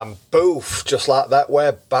And boof, just like that,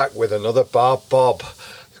 we're back with another Bar Bob.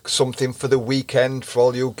 Something for the weekend for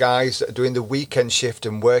all you guys that are doing the weekend shift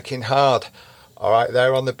and working hard. All right,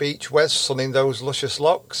 there on the beach, Wes, sunning those luscious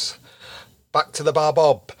locks. Back to the Bar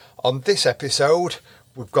Bob. On this episode,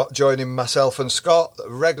 we've got joining myself and Scott, the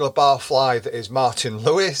regular barfly that is Martin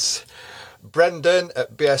Lewis, Brendan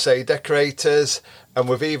at BSA Decorators, and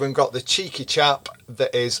we've even got the cheeky chap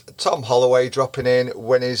that is Tom Holloway dropping in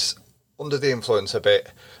when he's under the influence a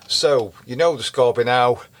bit. So, you know the score by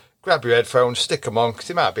now. Grab your headphones, stick them on, because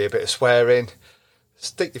there might be a bit of swearing.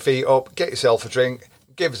 Stick your feet up, get yourself a drink,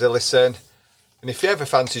 give us a listen. And if you ever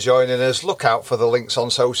fancy joining us, look out for the links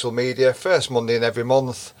on social media, first Monday in every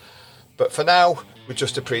month. But for now, we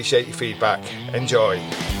just appreciate your feedback. Enjoy.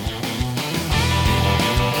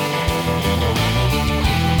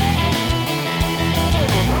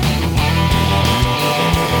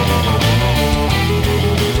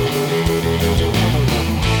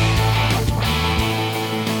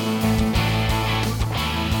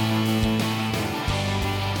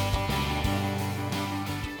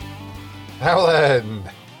 Now then,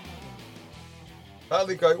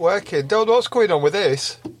 finally got it working. Don't know what's going on with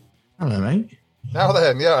this. Hello, mate. Now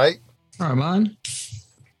then, you alright? Alright, man.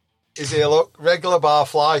 Is here, look, regular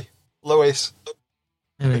barfly, Lewis.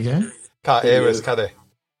 There we go. Can't hear us, can he?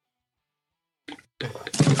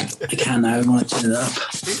 I can now. I might turn it up.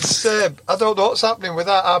 It's I don't know what's happening with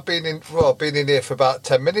that. I've been in here for about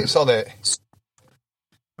 10 minutes on it.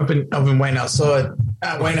 I've been waiting outside.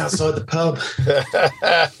 Waiting outside the pub.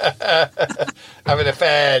 Having a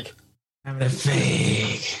fag. Having a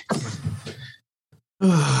fag.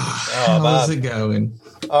 Oh, How's man. it going?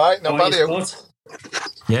 All right, not bad. You?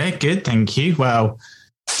 Yeah, good, thank you. Well,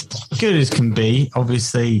 good as can be.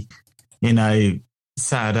 Obviously, you know,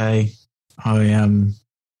 Saturday, I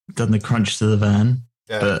done the crunch to the van,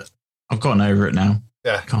 but I've gotten over it now.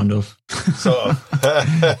 Yeah, kind of. Sort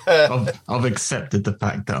of. I've accepted the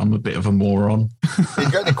fact that I'm a bit of a moron. You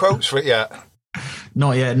got any quotes for it yet?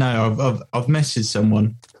 Not yet. No, I've messaged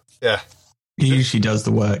someone. Yeah, he usually does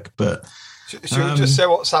the work, but should we just say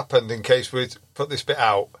what's happened in case we put this bit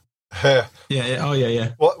out? Yeah. Oh,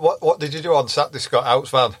 yeah. What did you do on Saturday, Scott? Out's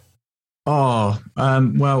van. Oh,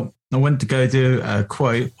 well, I went to go do a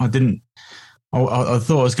quote. I didn't. I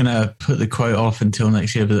thought I was going to put the quote off until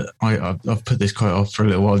next year, but I've put this quote off for a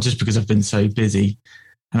little while just because I've been so busy.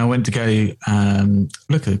 And I went to go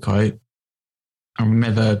look at the quote. I've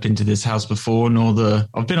never been to this house before,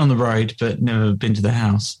 I've been on the road, but never been to the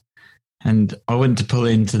house. And I went to pull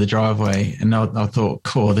into the driveway, and I thought,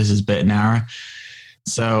 cool, this is a bit narrow.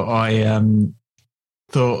 So I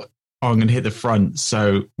thought, I'm going to hit the front.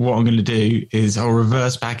 So what I'm going to do is I'll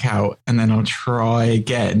reverse back out, and then I'll try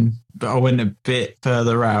again. But I went a bit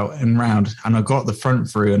further out and round, and I got the front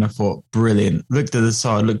through, and I thought, brilliant. Looked at the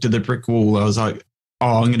side, looked at the brick wall. I was like,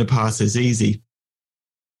 oh, I'm going to pass this easy.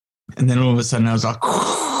 And then all of a sudden I was like,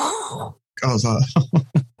 oh,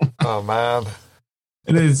 man.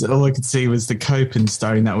 And all I could see was the coping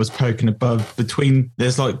stone that was poking above between.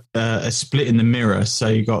 There's like a split in the mirror. So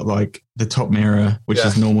you got like the top mirror, which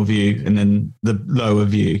is normal view, and then the lower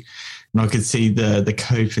view. And I could see the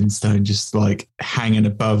coping stone just like hanging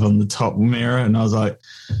above on the top mirror. And I was like,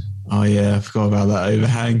 oh yeah, I forgot about that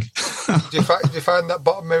overhang. Do you find that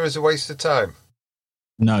bottom mirror is a waste of time?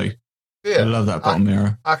 No. Yeah. I love that bottom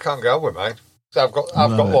mirror. I can't go with mine. So I've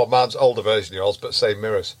got mine's older version of yours, but same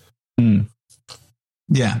mirrors. Mm.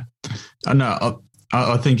 Yeah. I know.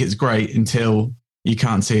 I think it's great until you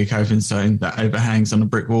can't see a coping stone that overhangs on a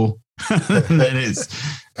brick wall. and then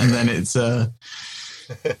it's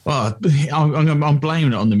well, I'm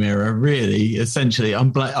blaming it on the mirror, really. Essentially,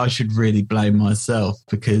 I should really blame myself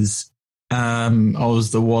because I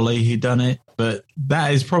was the Wally who done it. But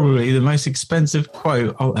that is probably the most expensive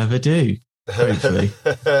quote I'll ever do. Hopefully,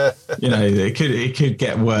 you know, it could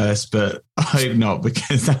get worse, but I hope not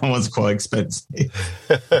because that was quite expensive.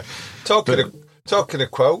 Talking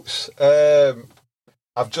of quotes,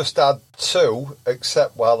 I've just had two,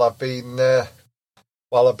 except while I've been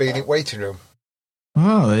in waiting room.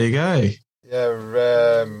 Oh, there you go.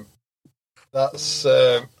 Yeah, that's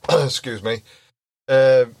excuse me.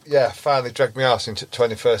 Finally dragged my arse into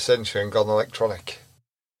 21st century and gone electronic.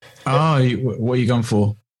 Oh, what are you going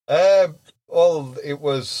for? Well, it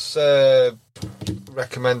was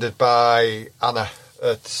recommended by Anna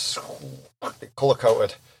at Colour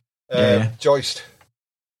Coated. Joist.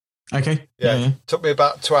 Okay. Yeah. Took me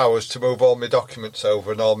about 2 hours to move all my documents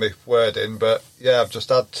over and all my wording, but yeah, I've just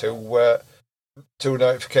had two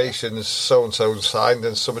notifications, so-and-so signed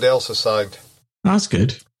and somebody else has signed. That's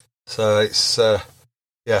good. So it's,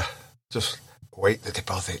 just wait the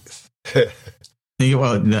deposits. Yeah,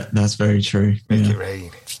 well, that's very true. Make it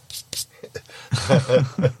rain.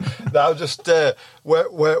 No, I was just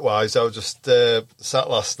work-wise. I was just sat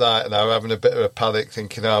last night, and I was having a bit of a panic,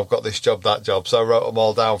 thinking, "Oh, I've got this job, that job." So I wrote them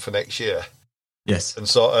all down for next year. Yes, And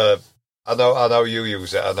sort of, I know you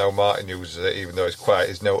use it. I know Martin uses it, even though it's quite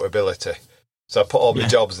his notability. So I put all my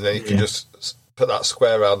jobs, and then you can just put that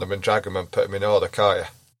square around them and drag them and put them in order, can't you?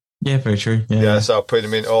 yeah, very true. Yeah, so I put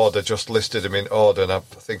them in order, just listed them in order, and I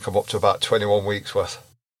think I'm up to about 21 weeks worth.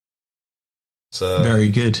 So very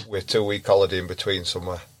good. With 2-week holiday in between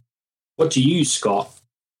somewhere. What do you use, Scott?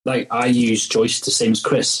 Like, I use Joyce the same as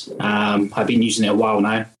Chris. I've been using it a while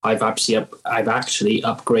now. I've actually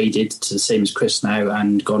upgraded to the same as Chris now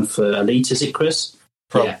and gone for Elite. Is it, Chris?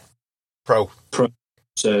 Pro. Yeah. Pro.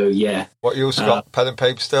 So yeah. What you got? Pen and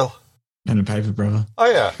paper still? Pen and paper, brother.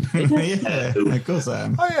 Oh yeah. Yeah, of course I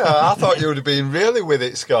am. Oh yeah. I thought you would have been really with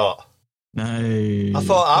it, Scott. No, I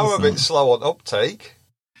thought I was a bit slow on uptake.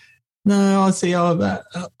 No, I see. I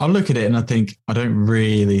look at it and I think I don't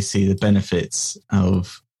really see the benefits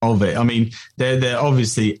of it. I mean, there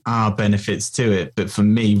obviously are benefits to it, but for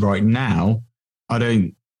me right now, I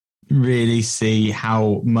don't really see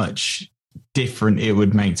how much different it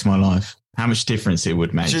would make to my life. How much difference it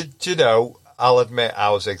would make. Do you know? I'll admit I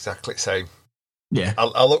was exactly the same. Yeah,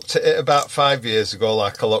 I looked at it about 5 years ago,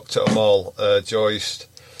 like I looked at them all. Joyce,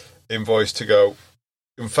 Invoice to go.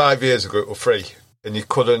 And 5 years ago, it was free, and you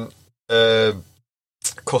couldn't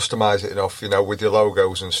customize it enough, with your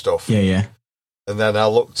logos and stuff. Yeah. And then I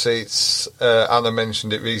looked, Anna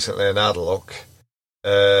mentioned it recently, and I had a look.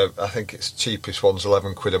 I think it's cheapest one's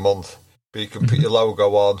 £11 a month, but you can put your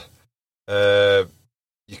logo on.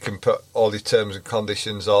 You can put all your terms and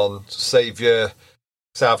conditions on. Save your.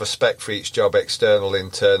 So I have a spec for each job: external,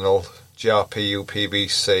 internal, GRP,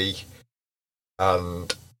 UPVC,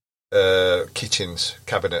 and kitchens,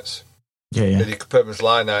 cabinets. Yeah. And you can put them as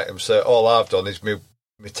line items. So all I've done is my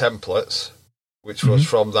templates, which was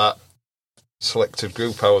from that selected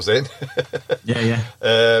group I was in. Yeah.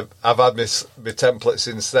 I've had my templates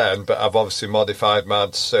since then, but I've obviously modified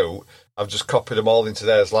mine to suit. I've just copied them all into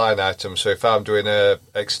there as line items. So if I'm doing a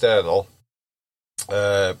external,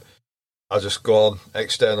 I'll just go on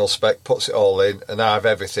external spec, puts it all in, and I have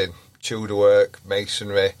everything: Tudor work,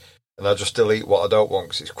 masonry, and I just delete what I don't want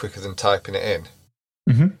because it's quicker than typing it in.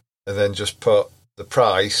 Mm-hmm. And then just put the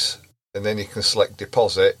price, and then you can select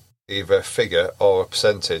deposit, either a figure or a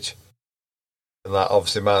percentage. And that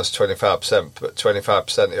obviously mine's 25%, but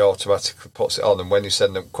 25% it automatically puts it on. And when you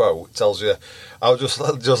send them quote, it tells you. I was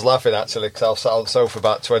just laughing actually because I was sat on the sofa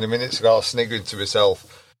about 20 minutes ago. I was sniggering to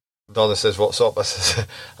myself. Donna says, "What's up?" I says,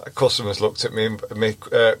 "Customers looked at me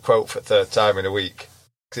quote for third time in a week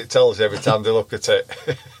because it tells you every time they look at it."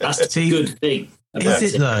 That's a good thing.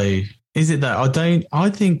 Is it though? Is it that? I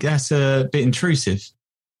think that's a bit intrusive.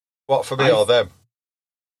 What, for me or them?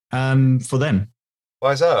 For them.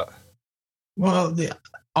 Why is that? Well,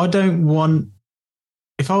 I don't want.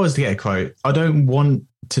 If I was to get a quote, I don't want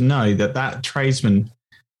to know that tradesman.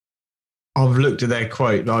 I've looked at their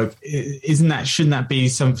quote. Like, shouldn't that be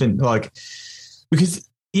something like? Because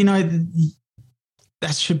that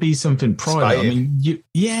should be something private. I mean, it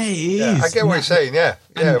is. I get what you're saying. Yeah.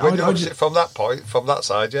 When you look at it from that point, from that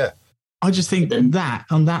side, yeah. I just think that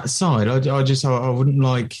on that side, I wouldn't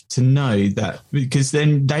like to know that, because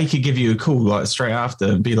then they could give you a call like straight after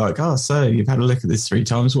and be like, "Oh, so you've had a look at this 3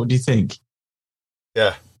 times. What do you think?"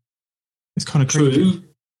 Yeah, it's kind of true.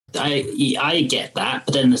 Creepy. I get that,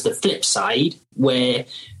 but then there's the flip side where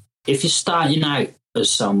if you're starting out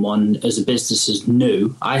as a business is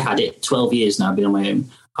new, I had it 12 years now, I've been on my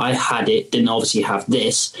own. I had it, didn't obviously have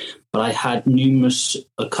this, but I had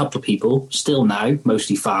a couple of people, still now,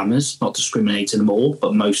 mostly farmers, not discriminating them all,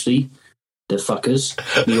 but mostly the fuckers,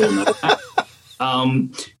 we all know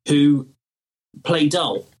that, who play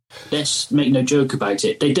dull. Let's make no joke about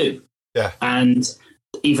it. They do. Yeah. And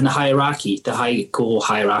even the hierarchy, the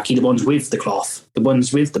hierarchy, the ones with the cloth, the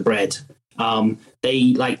ones with the bread,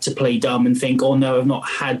 they like to play dumb and think, "Oh no, I've not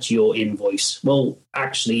had your invoice." Well,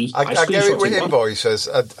 actually, I get it with invoices.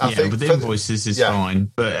 I think with invoices is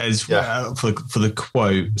fine, but as well for the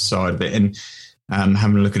quote side of it, and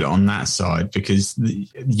having a look at it on that side, because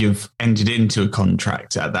you've entered into a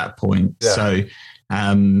contract at that point, so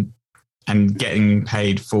and getting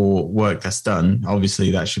paid for work that's done,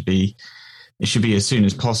 obviously that should be. It should be as soon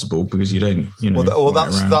as possible, because you don't, Well,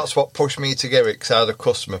 that's what pushed me to get it, because I had a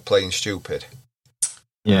customer playing stupid.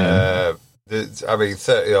 Yeah.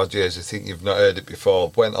 30 odd years, I think you've not heard it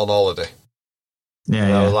before. Went on holiday.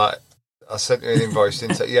 Yeah. I was like, I sent you an invoice,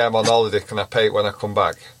 didn't I? Yeah, I'm on holiday. Can I pay it when I come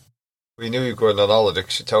back? We knew you were going on holiday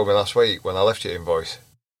because you told me last week when I left your invoice.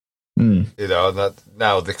 Mm. You know, and that,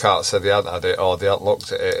 now they can't say they hadn't had it or they hadn't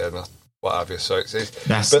looked at it and what have you. So it's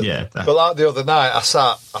but like the other night, I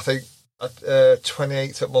sat, I think,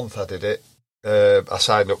 28th a month I did it. I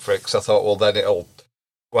signed up for it because I thought, well, then it'll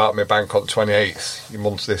go out of my bank on 28th. Your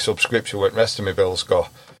monthly subscription where the rest of my bills go.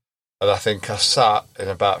 And I think I sat in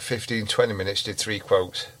about 15, 20 minutes, did 3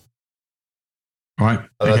 quotes. Right.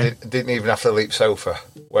 And I didn't even have to leap sofa,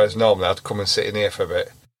 whereas normally I'd come and sit in here for a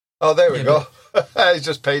bit. Oh, there we go. He's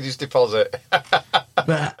just paid his deposit.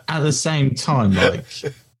 But at the same time, like,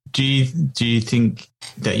 do you think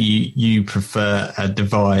that you prefer a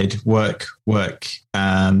divide work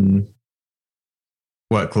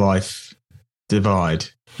life divide?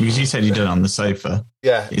 Because you said you did it on the sofa.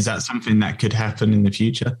 Yeah. Is that something that could happen in the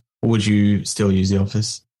future, or would you still use the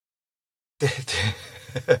office?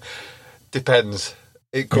 Depends.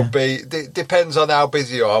 It could be. Depends on how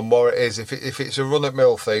busy you are and what it is. If it's a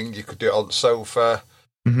run-at-mill thing, you could do it on the sofa.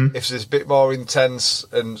 Mm-hmm. If it's a bit more intense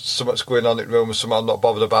and something's going on in the room and something I'm not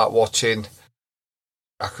bothered about watching,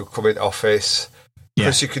 I could come in the office.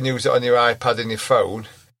 Because you can use it on your iPad and your phone.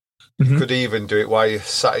 Mm-hmm. You could even do it while you're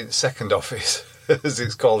sat in the second office, as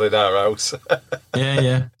it's called in our house.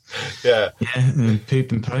 Yeah. And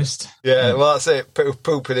poop and post. Yeah, well, that's it.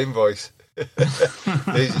 Poop and invoice.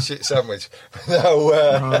 Here's your shit sandwich.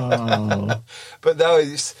 No, but no,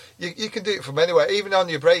 you can do it from anywhere, even on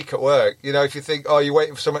your break at work. You know, if you think, you're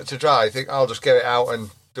waiting for something to dry, you think, I'll just get it out and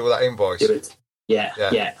do that invoice. Yeah.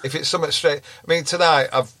 If it's something straight, I mean, tonight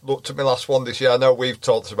I've looked at my last one this year. I know we've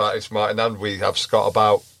talked about this, Martin, and we have, Scott,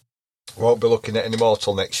 about won't be looking at any more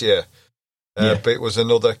till next year. But it was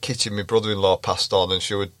another kitchen my brother-in-law passed on, and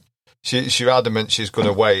she was adamant she's going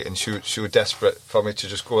to wait, and she was desperate for me to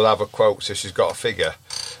just go and have a quote, so she's got a figure.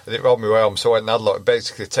 And it rolled me way home, so I went and had a look,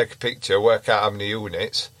 basically take a picture, work out how many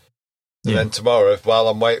units, and then tomorrow, while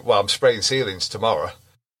I'm spraying ceilings tomorrow,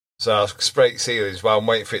 so I'll spray ceilings while I'm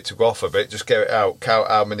waiting for it to go off a bit, just get it out, count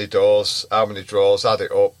how many doors, how many drawers, add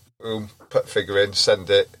it up, boom, put a figure in, send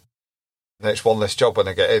it, and it's one less job when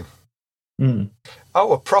I get in. Mm.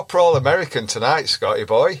 Oh, a proper all-American tonight, Scotty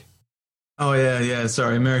boy. Oh, yeah.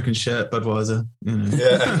 Sorry, American shirt, Budweiser. You know.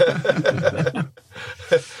 Yeah.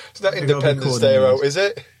 It's not Independence Day out, is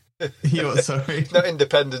it? You what, sorry? It's not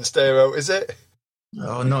Independence Day out, is it?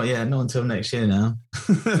 Oh, not yet. Not until next year now.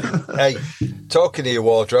 Hey, talking of your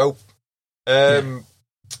wardrobe, Tiger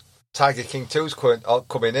King 2's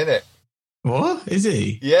coming in it. What? Is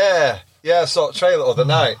he? Yeah, I saw a trailer the other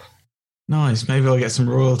night. Nice. Maybe I'll get some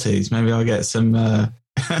royalties. Maybe I'll get some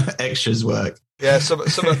extras work. Yeah, some of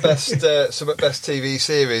the best TV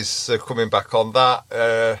series are coming back on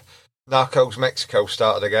that. Narcos Mexico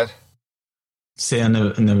started again. See, I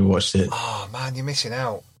never watched it. Oh man, you're missing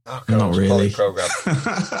out. Narcos, not really. Program.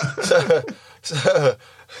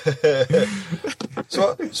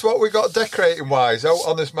 so what we got decorating wise? Oh,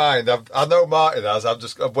 on his mind, I know Martin has. I'm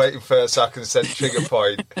waiting for a second set trigger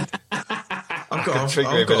point. I've got trigger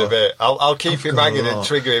him in a bit. I'll keep him hanging and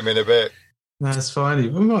trigger him in a bit. That's fine.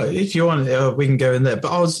 If you want, we can go in there.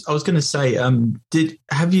 But I was going to say,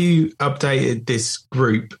 have you updated this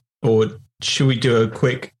group, or should we do a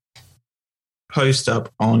quick post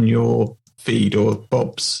up on your feed or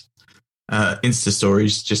Bob's Insta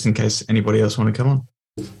stories, just in case anybody else want to come on?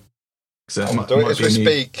 I'll do it as we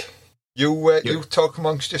speak. You talk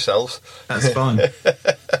amongst yourselves. That's fine.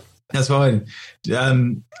 That's fine.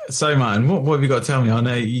 So, Martin, what have you got to tell me? I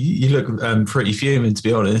know you look pretty fuming, to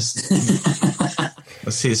be honest. I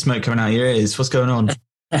see the smoke coming out of your ears. What's going on?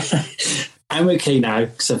 I'm okay now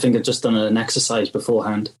because I think I've just done an exercise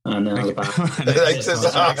beforehand. And then I'll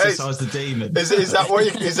exercise the demon. Is that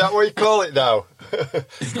what you call it now?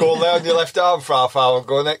 Go and lay on your left arm for half hour and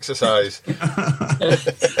go and exercise.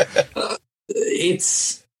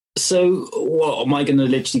 So, what am I going to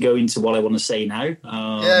literally go into what I want to say now?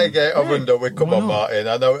 Get over and done with. Come on, Martin.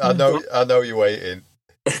 I know you're waiting.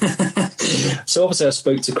 So, obviously, I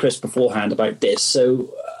spoke to Chris beforehand about this.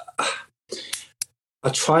 So, I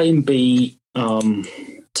try and be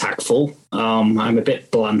tactful. I'm a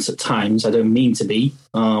bit blunt at times. I don't mean to be.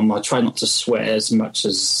 I try not to swear as much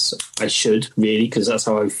as I should, really, because that's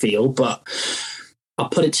how I feel. But I'll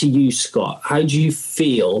put it to you, Scott. How do you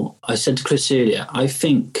feel? I said to Chris earlier, I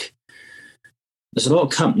think there's a lot of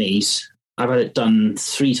companies. I've had it done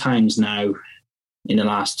 3 times now in the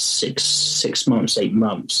last 6 months, 8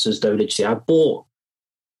 months, as though literally I bought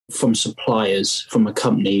from suppliers, from the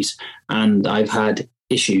companies, and I've had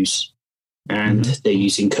issues. And they're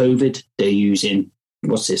using COVID. They're using,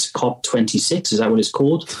 what's this, COP26? Is that what it's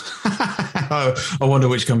called? I wonder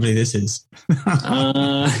which company this is.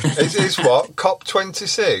 It's what?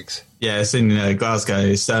 COP26? Yeah, it's in Glasgow.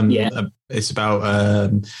 It's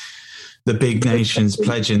about the big nations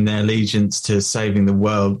pledging their allegiance to saving the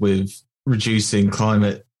world with reducing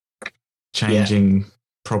climate changing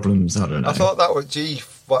problems. I don't know. I thought that was G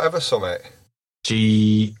whatever summit.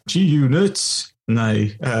 G units. No,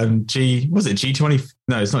 G was it G20?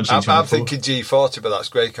 No, it's not G20. I'm thinking G40, but that's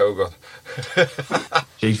Grey Kogan.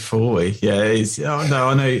 G40, yeah, it is. Oh no,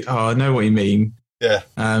 I know. Oh, I know what you mean. Yeah.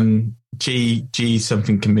 G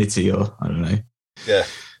something committee, or I don't know. Yeah.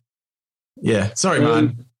 Yeah. Sorry,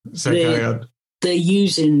 man. So carry on. They're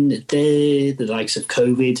using the likes of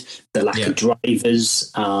COVID, the lack of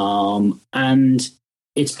drivers, and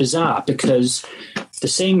it's bizarre because the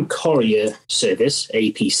same courier service,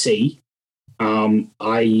 APC,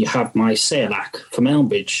 I have my Sailak from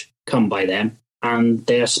Elmbridge come by them, and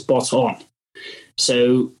they're spot on.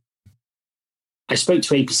 So I spoke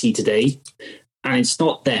to APC today, and it's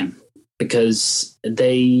not them because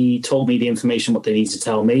they told me the information what they need to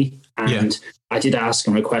tell me, and I did ask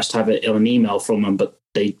and request to have it in an email from them, but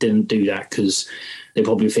they didn't do that because they're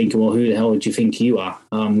probably thinking, well, who the hell do you think you are,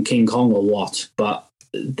 King Kong or what? But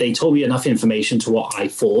they told me enough information to what I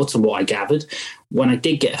thought and what I gathered. When I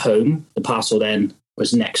did get home, the parcel then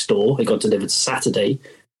was next door. It got delivered Saturday.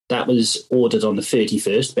 That was ordered on the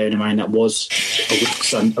 31st. Bearing in mind that was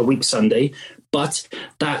a week Sunday. But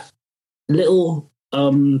that little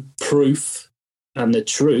proof and the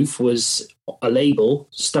truth was a label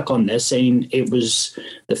stuck on there saying it was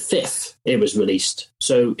the 5th it was released.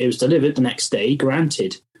 So it was delivered the next day,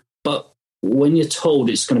 granted. But when you're told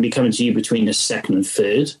it's going to be coming to you between the 2nd and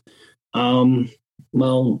 3rd,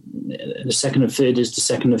 well, the 2nd and 3rd is the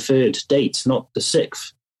 2nd and 3rd date, not the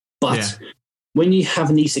 6th. But when you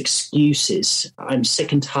have these excuses, I'm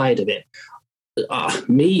sick and tired of it.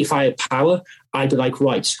 Me, if I had power, I'd be like,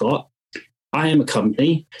 right, Scott, I am a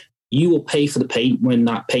company. You will pay for the paint when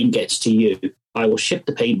that paint gets to you. I will ship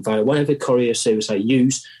the paint via whatever courier service I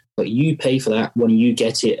use, but you pay for that when you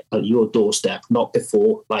get it at your doorstep, not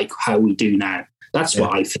before, like how we do now. That's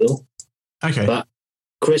what I feel. Okay. But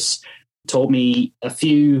Chris told me a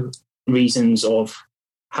few reasons of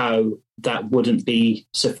how that wouldn't be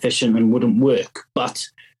sufficient and wouldn't work. But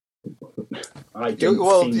I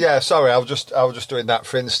don't think... yeah, sorry, I was just doing that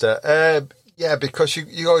for Insta. Yeah, because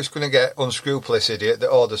you're always going to get unscrupulous idiot that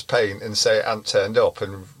orders paint and say it hadn't turned up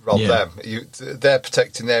and rob them. They're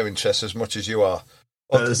protecting their interests as much as you are.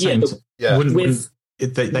 But at the same time,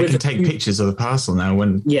 they can take pictures of the parcel now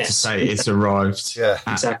to say it's arrived. Yeah,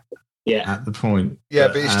 exactly. Yeah, at the point. Yeah,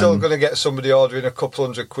 but you're still going to get somebody ordering a couple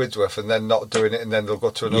 $100 worth and then not doing it, and then they'll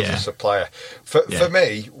go to another supplier. For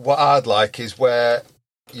me, what I'd like is where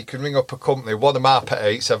you can ring up a company. One of my pet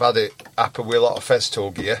hates, I've had it happen with a lot of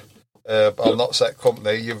Festool gear. I'll not set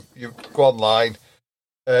company. You go online,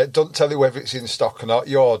 don't tell you whether it's in stock or not.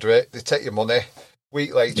 You order it, they take your money.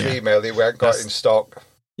 Week later, email you, we haven't got it in stock.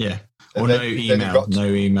 Yeah, or no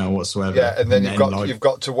email whatsoever. Yeah, and then you've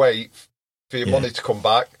got to wait for your money to come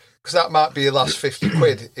back, because that might be your last 50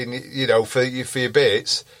 quid for your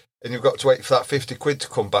bits, and you've got to wait for that 50 quid to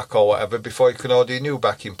come back or whatever before you can order your new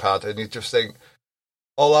backing pad, and you just think,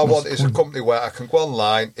 all I want is a company where I can go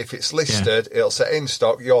online. If it's listed, it'll say in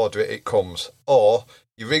stock, you order it, it comes. Or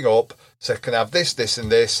you ring up, say, can I have this, this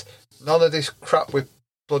and this? None of this crap with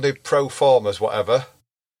bloody pro formas, whatever.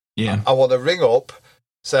 Yeah. I want to ring up,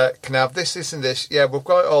 say, can I have this, this and this? Yeah, we've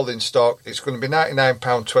got it all in stock. It's going to be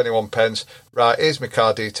 £99.21. Right, here's my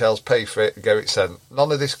card details, pay for it, get it sent.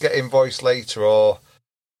 None of this get invoiced later or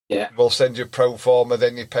we'll send you a pro forma,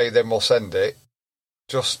 then you pay, then we'll send it.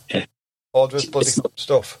 Just... order bloody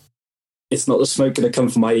stuff. It's not the smoke going to come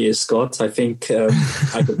from my ears, Scott. I think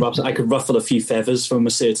I could ruffle a few feathers from a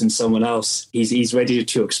certain someone else. He's ready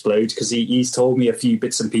to explode because he's told me a few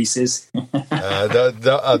bits and pieces. My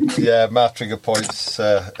trigger points.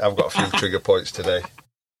 I've got a few trigger points today.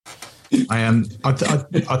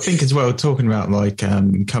 I think as well, talking about like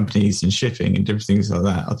companies and shipping and different things like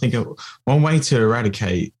that. I think one way to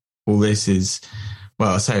eradicate all this is,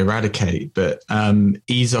 well, I say eradicate, but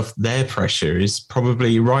ease off their pressure is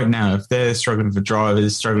probably right now, if they're struggling for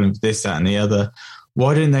drivers, struggling for this, that, and the other,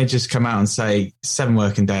 why didn't they just come out and say 7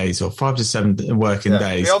 working days or 5 to 7 working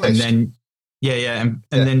days? And then, and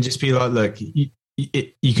then just be like, look,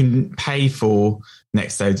 you can pay for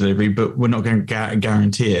next day delivery, but we're not going to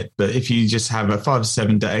guarantee it. But if you just have a 5 to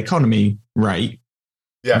 7 day economy rate,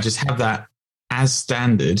 and just have that as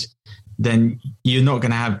standard, then you're not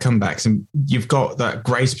going to have comebacks, and you've got that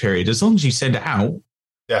grace period. As long as you send it out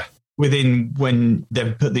within when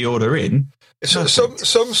they've put the order in. Some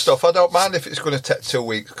stuff, I don't mind if it's going to take 2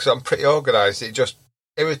 weeks because I'm pretty organised. It just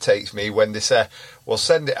irritates me when they say, well,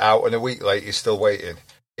 send it out and a week later you're still waiting.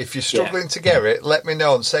 If you're struggling to get it, let me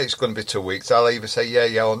know and say it's going to be 2 weeks. I'll either say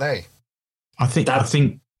yeah or nay. I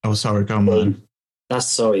think. Oh, sorry, go on.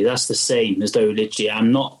 That's the same as though literally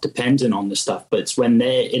I'm not dependent on the stuff, but it's when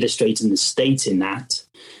they're illustrating and stating that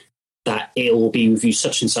it will be with you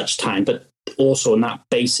such and such time. But also on that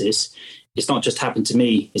basis, it's not just happened to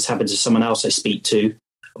me, it's happened to someone else I speak to.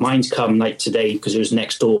 Mine's come like today because it was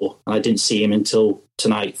next door and I didn't see him until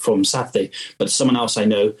tonight from Saturday. But someone else I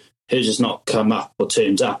know, hers has not come up or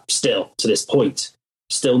turned up still to this point.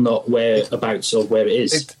 Still not whereabouts of where it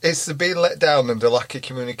is. It's the being let down and the lack of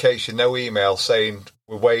communication. No email saying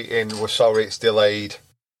we're waiting, we're sorry, it's delayed.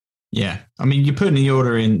 Yeah, I mean, you're putting the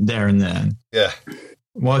order in there and then. Yeah.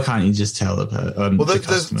 Why can't you just tell the well,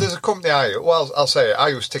 customer? There's a company I'll say it. I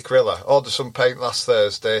use Tickerilla. Ordered some paint last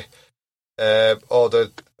Thursday.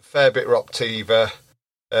 Ordered a fair bit of Optiva.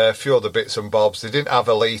 A few other bits and bobs. They didn't have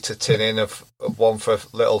a litre tin in of one for a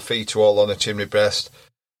little feature wall on a chimney breast.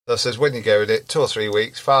 So I says, when you get it, 2 or 3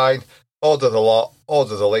 weeks, fine. Order the lot,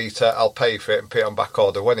 order the litre, I'll pay for it and put it on back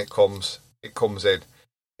order. When it comes in.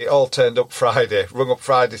 It all turned up Friday. Rung up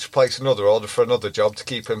Friday to place another order for another job to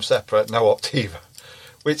keep them separate. No Optiva.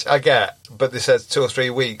 Which I get, but they said 2 or 3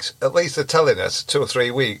 weeks. At least they're telling us 2 or 3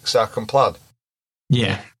 weeks I can plan.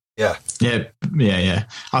 Yeah. Yeah.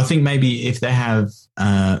 I think maybe if they have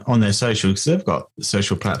on their social, because they've got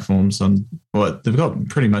social platforms they've got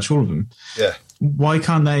pretty much all of them. Yeah. Why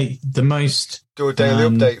can't they do a daily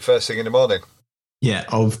update first thing in the morning? Yeah,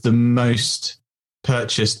 of the most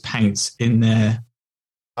purchased paints in their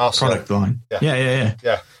product line. Yeah.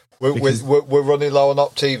 We're running low on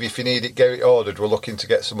Optiva. If you need it, get it ordered. We're looking to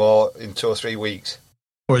get some more in 2 or 3 weeks.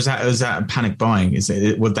 Or is that panic buying?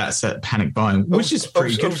 Would that set panic buying, which is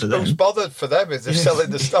pretty good for them? Who's bothered for them if they're selling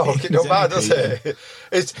the stock? It don't matter, does it?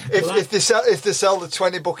 If they sell the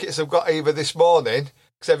 20 buckets I've got either this morning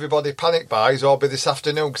because everybody panic buys, or by this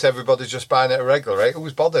afternoon because everybody's just buying at a regular rate,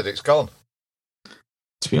 who's bothered? It's gone.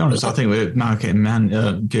 To be honest, I think we're marketing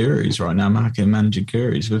gurus right now, marketing manager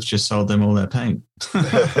gurus. We've just sold them all their paint.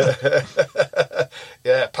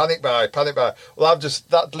 Yeah, panic buy. Well,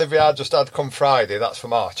 that delivery I just had come Friday. That's for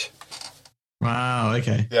March. Wow.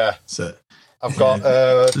 Okay. Yeah. So I've got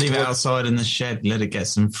leave it outside in the shed. Let it get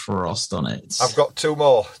some frost on it. I've got two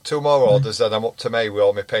more orders, and I'm up to May with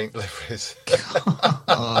all my paint deliveries.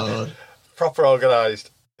 Proper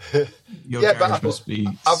organised. Your garage must be.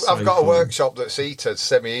 I've got a workshop that's heated,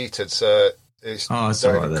 semi-heated, so it's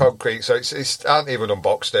concrete. So it's I haven't even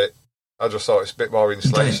unboxed it. I just thought it's a bit more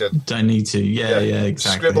insulation. Don't need to. Yeah,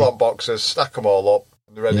 exactly. Scribble on boxes, stack them all up,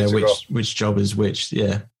 and they're ready to go. Which job is which?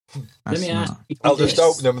 Yeah. Let me ask. I'll just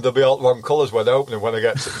open them, and they'll be all wrong colours when I open them when I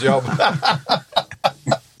get to the job.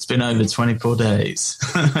 It's been over 24 days.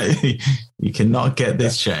 You cannot get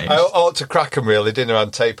this changed. I ought to crack them really, didn't I,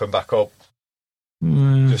 and tape them back up.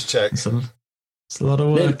 Just check. It's a lot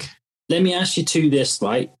of work. Let me ask you this,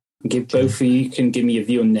 right? Give both of you can give me a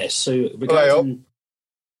view on this. So regarding...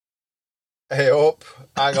 Hey up.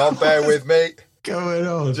 Hang on, bear with me. Going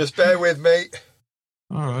on. Just bear with me.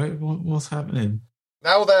 All right, what's happening?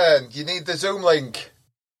 Now then, you need the Zoom link.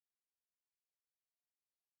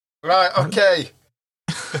 Right, okay.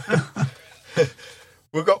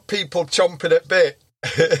 We've got people chomping at bit.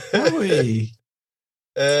 Are we?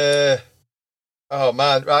 Oh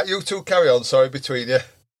man, right, you two carry on, sorry, between you.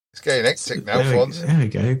 It's getting hectic now for once. There we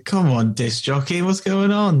go. Come on, disc jockey, what's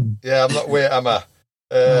going on? Yeah, I'm not weird, am I?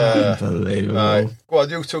 Unbelievable. Right. Go on,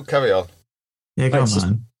 you two carry on. Yeah, go on,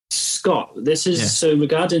 man. Scott, this is so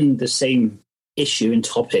regarding the same issue and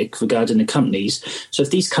topic regarding the companies. So if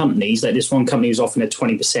these companies, like this one company was offering a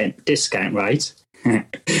 20% discount, right?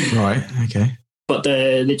 Right, okay. But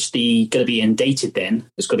they're literally going to be inundated then.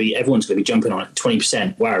 Everyone's going to be jumping on it.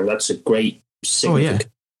 20%. Wow, that's a great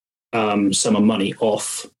significant sum of money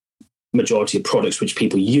off majority of products which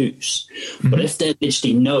people use. Mm-hmm. But if they're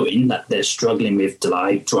literally knowing that they're struggling with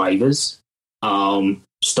drivers,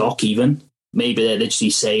 stock even, maybe they're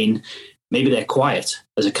literally saying, maybe they're quiet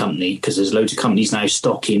as a company because there's loads of companies now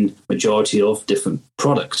stocking majority of different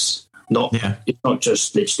products. It's not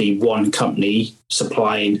just literally one company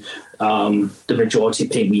supplying the majority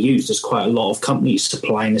of paint we use. There's quite a lot of companies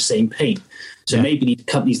supplying the same paint. So maybe the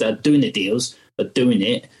companies that are doing the deals are doing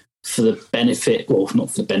it for the benefit, or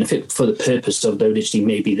not for the benefit, for the purpose of though literally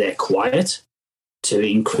maybe they're quiet to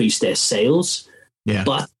increase their sales. Yeah.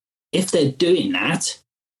 But if they're doing that,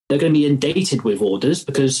 they're going to be inundated with orders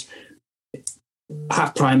because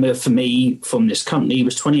half primer for me from this company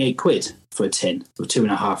was 28 quid for a tin for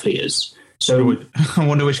 2.5 litres. So I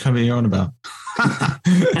wonder which company you're on about.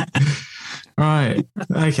 Right.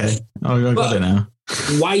 Okay. I got it now.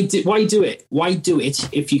 Why do it? Why do it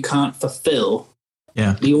if you can't fulfill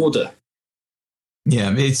the order?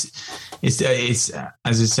 Yeah, it's as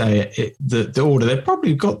I say, the order. They've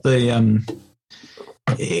probably got the.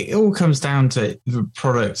 It all comes down to the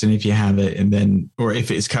product and if you have it, and then or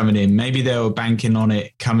if it's coming in. Maybe they were banking on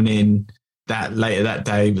it coming in that later that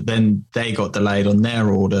day, but then they got delayed on their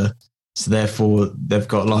order, so therefore they've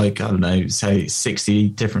got like I don't know, say 60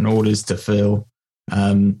 different orders to fill.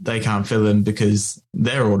 They can't fill them because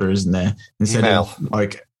their order isn't there. Instead of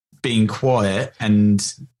like being quiet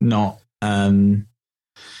and not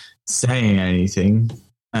saying anything,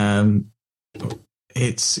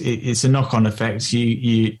 it's a knock-on effect.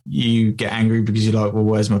 You get angry because you're like, well,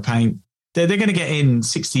 where's my paint? They're going to get in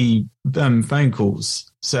 60 phone calls,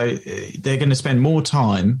 so they're going to spend more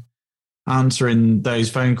time answering those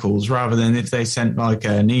phone calls rather than if they sent like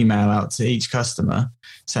an email out to each customer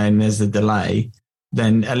saying there's a delay.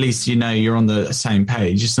 Then at least you're on the same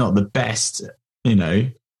page. It's not the best,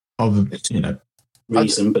 reason.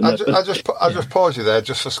 But I just pause you there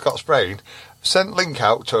just for Scott's brain. Sent link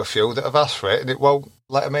out to a few that have asked for it, and it won't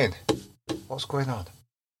let them in. What's going on?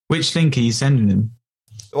 Which link are you sending them?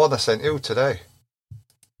 The one I sent you today.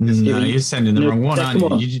 No, you're sending the wrong one,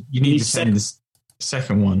 aren't you? You need to send the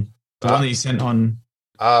second one. The one that you sent on.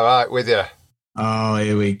 All right, with you. Oh,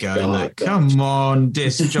 here we go. Look, come on,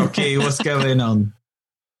 disc jockey, what's going on?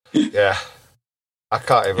 Yeah, I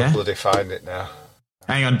can't even bloody find it now.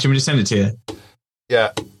 Hang on, do you want me to send it to you?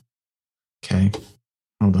 Yeah. Okay,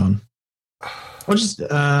 hold on. I'll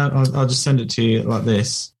just send it to you like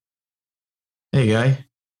this. There you go.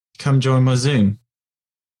 Come join my Zoom.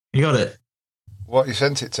 You got it? What you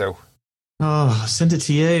sent it to? Oh, I sent it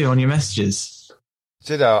to you on your messages.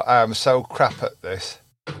 Do you know, I am so crap at this.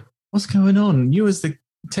 What's going on? You was the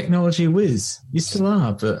technology whiz. You still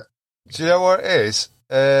are, but... Do you know what it is?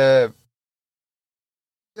 You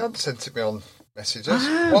haven't sent it me on messages.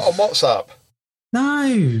 What, on WhatsApp?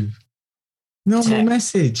 No. Normal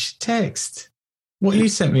message. Text. What you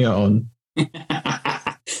sent me on?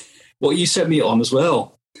 What you sent me on as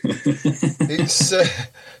well. It's...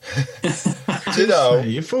 do you know?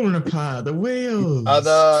 You're falling apart. The wheels.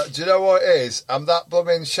 And do you know what it is? I'm that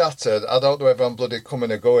blooming shattered. I don't know if I'm bloody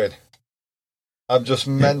coming or going. I'm just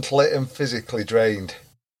mentally and physically drained.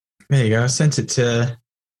 There you go. I sent it to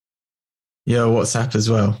your WhatsApp as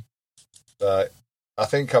well. Right. I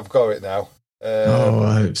think I've got it now.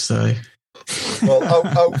 I hope so. Well,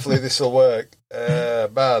 hopefully this will work.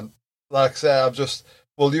 Man, like I say, I'm just...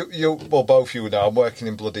 Well, both you now. I'm working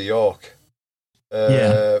in bloody York.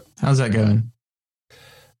 How's that going?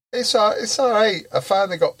 It's all right. I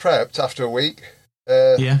finally got prepped after a week.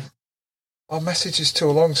 Our message is too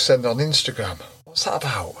long to send on Instagram. What's that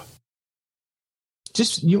about?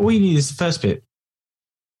 All you need is the first bit.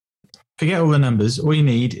 Forget all the numbers. All you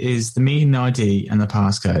need is the meeting ID and the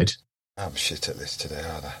passcode. I'm shit at this today,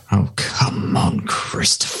 aren't I? Oh, come on,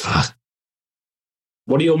 Christopher.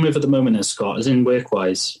 What are you on with at the moment then, Scott? As in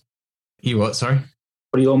work-wise? You what, sorry?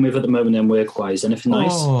 What are you on with at the moment then, work-wise? Anything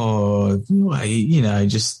nice? Oh,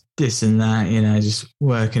 just this and that, just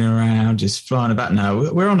working around, just flying about.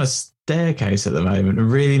 No, we're on a staircase at the moment, a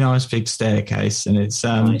really nice big staircase, and it's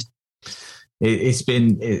nice. It's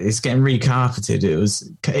getting recarpeted.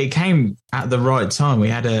 It came at the right time. We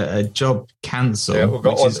had a job cancel. Yeah, we've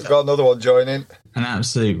got another one joining. An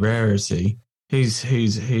absolute rarity.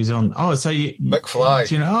 Who's on? Oh, so you McFly.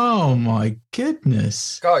 Oh my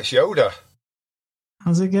goodness! Guys, Yoda.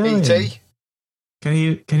 How's it going? E.T. Can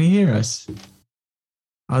you hear us?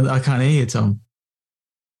 I can't hear you, Tom.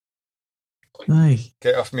 No.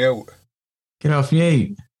 Get off mute. Get off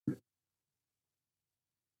mute.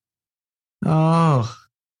 Oh.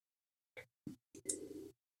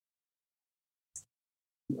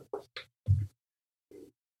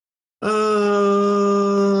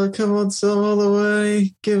 Oh, come on, Tom, all the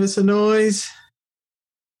way. Give us a noise.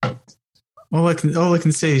 All I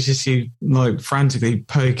can see is just you like frantically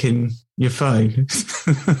poking your phone.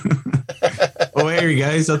 Oh, here he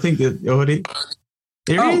goes. I think that already.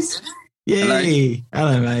 Here he is. Yay!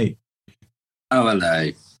 Hello, mate. Oh,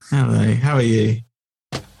 hello. Hello. How are you?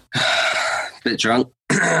 Bit drunk.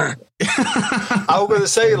 I was going to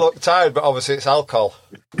say you look tired, but obviously it's alcohol.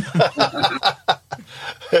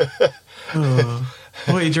 Oh,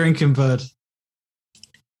 what are you drinking, bud?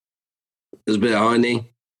 There's a bit of Heine.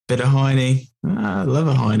 Bit of Heine. I love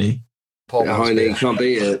a Heine. Bit of Heine, can't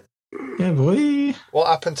beat it. Yeah, boy. What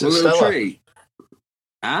happened to A little Stella? treat.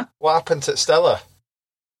 Huh? What happened to Stella?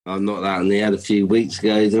 I'm not that in the head a few weeks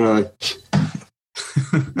ago, didn't I?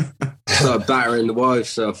 Started battering the wife,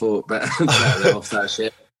 so I thought better off that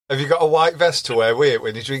shit. Have you got a white vest to wear with it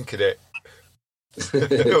when you're drinking it? Something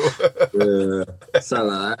like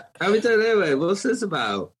that. How we doing anyway? What's this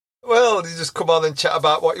about? Well, you just come on and chat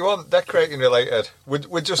about what you want, decorating related.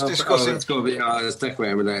 We're just discussing. It's got to be it's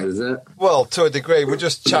decorating related, is it? Well, to a degree, we're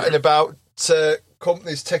just chatting about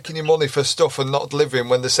companies taking your money for stuff and not delivering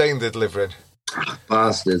when they're saying they're delivering.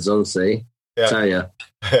 Bastards, honestly. Yeah. Tell you.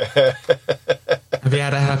 Have you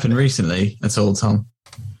had it happen recently at all, Tom?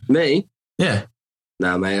 Me? Yeah.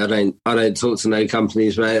 No, mate. I don't talk to no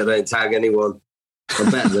companies, mate. I don't tag anyone.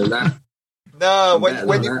 I'm better than that. No, when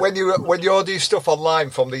you order your stuff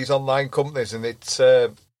online from these online companies, and it's hey,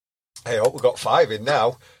 we've got 5 in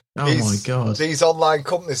now. Oh my God! These online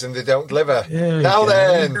companies, and they don't deliver. Yeah,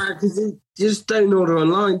 then, because you just don't order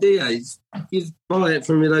online, do you? You buy it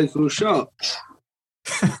from your local shop.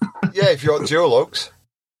 Yeah, if you want Dulux.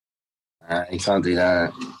 You can't do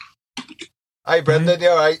that. Hey, Brendan, you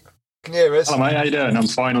all right? Can you hear us? Hello, mate. How you doing? I'm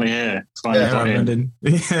finally here. Brendan.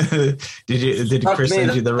 Did Chris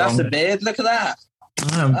send you the wrong? That's the beard. Look at that.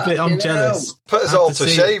 I'm jealous. Put us all to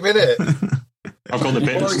shame, innit? I've got the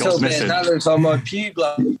bit that's got missing. That looks on my pube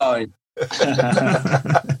line.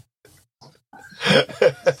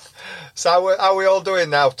 So how are we all doing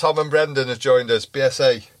now? Tom and Brendan have joined us.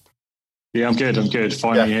 BSA. Yeah, I'm good.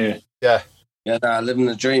 Finally here. Yeah. Yeah, no, living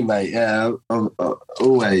the dream, mate. Yeah,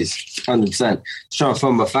 always, 100%. Trying to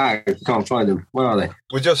find my fag, can't find them. Where are they?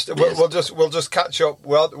 We'll just catch up.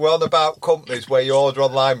 We're on about companies where you order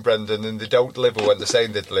online, Brendan, and they don't deliver when they're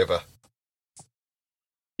saying they deliver.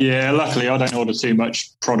 Yeah, luckily I don't order too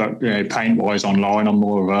much product, paint-wise online. I'm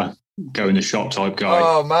more of a go in the shop type guy.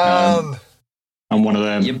 Oh man, I'm one of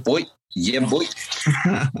them. Yeah, boy.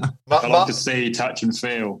 I like to see, touch, and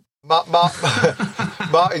feel.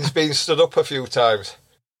 Martin's been stood up a few times.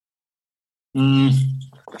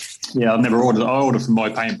 Yeah, I've never ordered. I order from my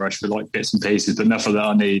paintbrush for like bits and pieces, but nothing that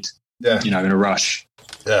I need. Yeah, in a rush.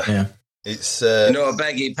 Yeah. It's you're not a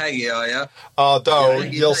beggy peggy, are you? Oh,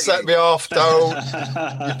 don't! You'll set me off. Don't!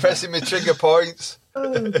 You're pressing my trigger points.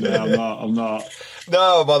 No, I'm not.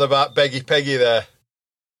 No, I'm on about Beggy Peggy there.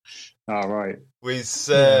 Oh, right.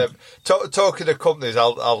 Talking of companies,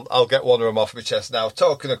 I'll get one of them off my chest now.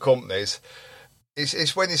 Talking of companies,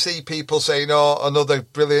 it's when you see people saying, "Oh, another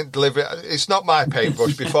brilliant delivery." It's not my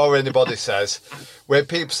paintbrush. Before anybody says, when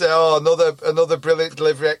people say, "Oh, another brilliant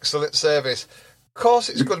delivery, excellent service." Of course,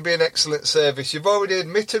 it's going to be an excellent service. You've already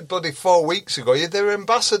admitted, buddy, 4 weeks ago you're their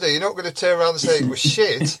ambassador. You're not going to turn around and say it was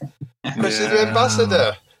shit because you're the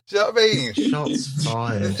ambassador. Do you know what I mean? Shots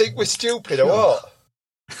fired. You think we're stupid or what?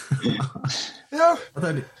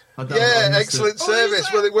 Excellent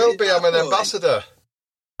service. Well, it will be. I'm an ambassador.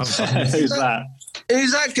 Who's that?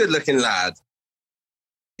 Who's that good-looking lad?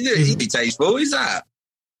 He'd be tasteful. Who's that?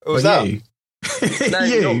 Who's that? You?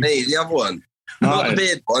 No, not me. The other one. Not the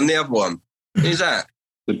beard one. The other one. Who's that?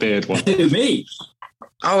 The beard one. Me.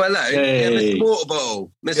 Oh, hello. Hey. Yeah, Mr. Water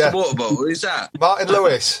Bottle. Mr. Water Bottle. Who's that? Martin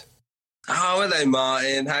Lewis. Oh, hello,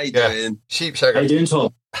 Martin. How you doing? Sheepshagger. How you doing,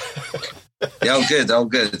 Tom? Yeah, I'm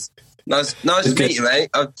good. Nice to meet you, mate.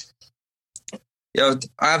 I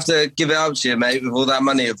have to give it up to you, mate, with all that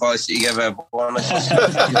money advice that you give everyone.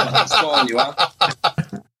 On you are.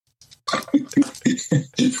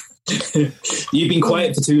 You've been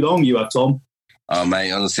quiet for too long, you have, Tom. Oh,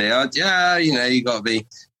 mate, honestly, you got to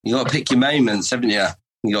pick your moments, haven't you?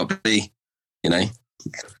 You got to be, you can't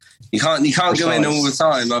go in all the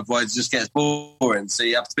time, otherwise it just gets boring. So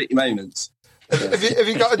you have to pick your moments. Have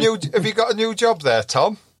you got a new job there,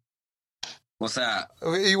 Tom? What's that?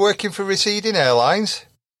 Are you working for Receding Airlines?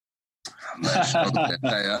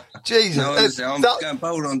 Jesus, no, honestly, I'm going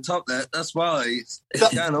bold on top there. That's why it's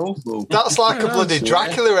going awful. That's like a bloody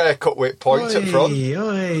Dracula haircut with point at front.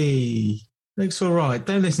 Oi. Looks all right.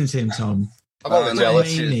 Don't listen to him, Tom. I'm only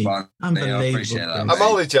jealous. Unbelievable. I'm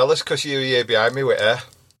only jealous because you're a year behind me with hair.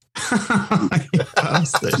 You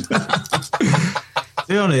bastard. To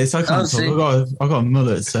be honest, I can't talk. I've got a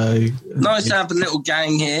mullet, so nice to have a little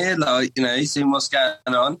gang here, seeing what's going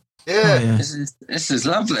on. Yeah. This is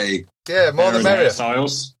lovely. Yeah, more the merrier.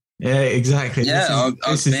 Styles. Yeah, exactly. Yeah,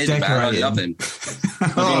 this is decorating. I love him.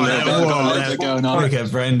 Look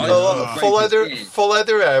at Brendan. Full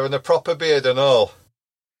header hair and a proper beard and all.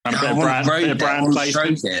 And a brand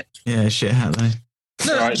placement. Yeah, shit hat though.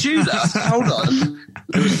 Look, Dulux, hold on.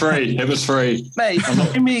 It was free. Mate, I'm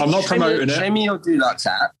not promoting it. Show me your Dulux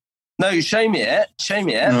hat. No, show me it.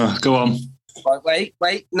 Go on. Right,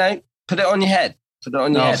 wait. No, put it on your head. Put it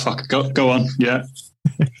on your head. Fuck. Go on. Yeah.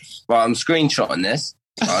 Right, I'm screenshotting this.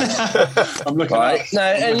 Right. I'm looking up.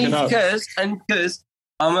 No, because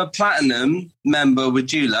I'm a platinum member with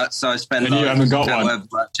Dulux, so I spend you haven't got one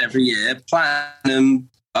every year. Platinum.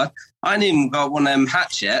 I ain't even got one of them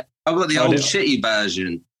hats yet. I've got the old shitty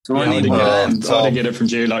version. So I I need didn't, one of them. I didn't get it from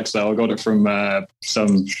Dulux though. I got it from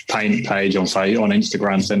some paint page on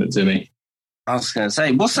Instagram. Sent it to me. I was going to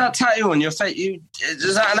say, what's that tattoo on your face?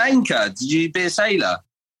 Is that an anchor? Did you be a sailor?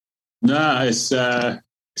 No, it's a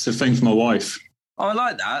thing for my wife. Oh, I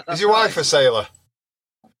like that. That's Is your wife a sailor?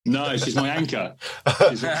 No, she's my anchor.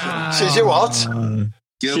 She's your what?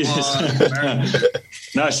 Good one.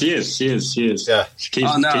 No, she is. Yeah. She keeps,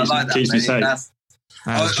 I like that, keeps me mate. safe.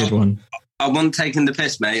 That's a good one. I wasn't taking the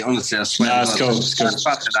piss, mate. Honestly, I swear. No, it's cool. It's cool.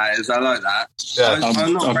 That is, I like that. Yeah.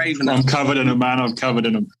 I'm not brave enough. I'm covered in them, man. I'm covered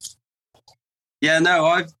in them. Yeah,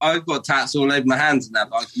 no, I've got tats all over my hands and that.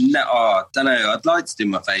 But I don't know. I'd like to do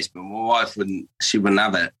my face, but my wife wouldn't. She wouldn't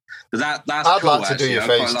have it. But that's I'd cool, like to do actually. your I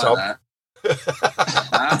face, quite Tom. Like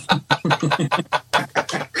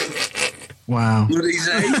that. Wow. What did he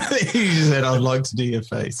say? You said, I'd like to do your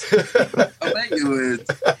face. I bet you would.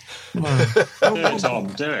 Wow. Do it, Tom.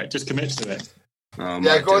 Do it. Just commit to it.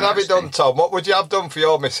 Yeah, go and have it done, Tom. What would you have done for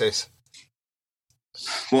your missus?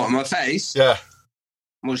 What, on my face? Yeah.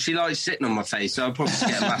 Well, she likes sitting on my face, so I'll probably just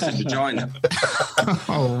get a massive vagina.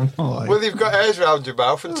 Oh, my. Well, you've got hairs around your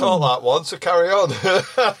mouth and talk like one, so carry on.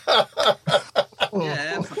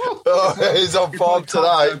 Yeah. Oh, he's on form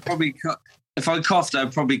tonight. If I coughed,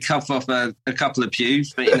 I'd probably cough off a couple of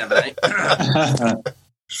pews, but you never know.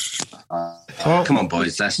 Well, Come on,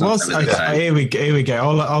 boys. Let's not have it okay, here we go.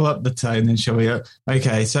 I'll up the tone then, shall we?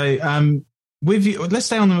 Okay, so with you, let's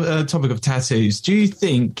stay on the topic of tattoos. Do you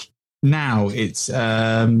think now it's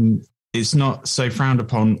not so frowned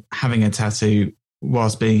upon having a tattoo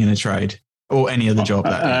whilst being in a trade or any other job?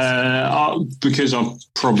 That is? Because I've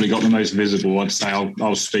probably got the most visible, I'd say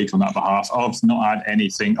I'll speak on that behalf. I've not had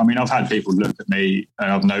anything. I mean, I've had people look at me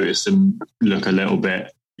and I've noticed them look a little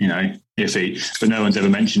bit, iffy, but no one's ever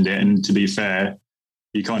mentioned it. And to be fair,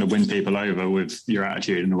 you kind of win people over with your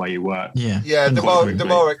attitude and the way you work. Yeah. The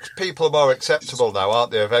more people are more acceptable now,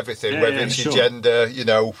 aren't they, of everything, whether it's your gender,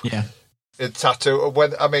 Yeah. a tattoo.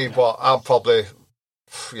 I'm probably,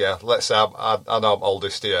 let's say I know I'm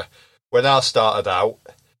oldest here. When I started out,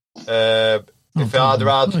 if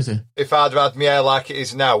I'd had my hair like it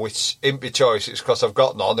is now, which isn't my choice, it's because I've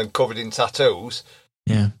got none and covered in tattoos.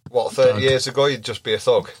 Yeah. 30 years ago, you'd just be a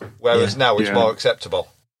thug. Whereas now it's more acceptable.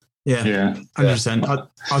 Yeah, 100%.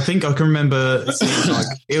 I think I can remember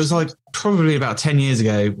it was like probably about 10 years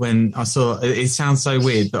ago when I saw, it sounds so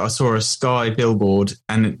weird, but I saw a Sky billboard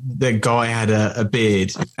and the guy had a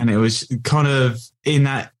beard, and it was kind of in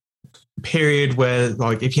that period where,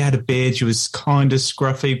 like, if you had a beard, you was kind of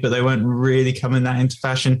scruffy, but they weren't really coming that into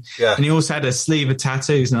fashion. Yeah. And he also had a sleeve of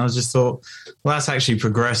tattoos, and I just thought, well, that's actually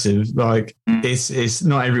progressive. Like, it's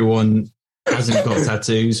not everyone hasn't got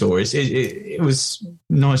tattoos, or it was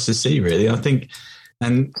nice to see, really. I think,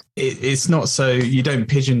 and it's not so, you don't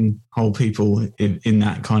pigeonhole people in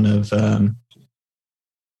that kind of.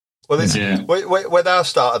 When I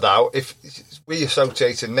started out, if we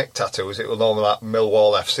associated neck tattoos, it was normally like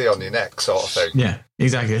Millwall FC on your neck sort of thing. Yeah,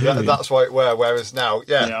 exactly. That's what it were. Whereas now,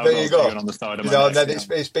 there you go. On the side of and then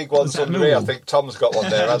it's big ones under me. I think Tom's got one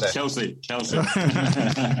there, hasn't it? Chelsea.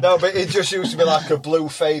 No, but it just used to be like a blue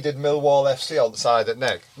faded Millwall FC on the side of the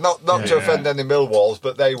neck. Not to offend any Millwalls,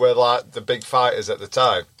 but they were like the big fighters at the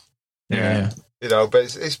time. Yeah. But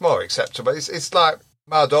it's more acceptable. It's like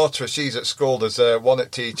my daughter, she's at school. There's one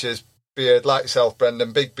at teachers, beard like yourself,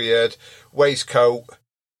 Brendan, big beard, waistcoat,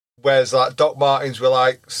 wears like Doc Martens with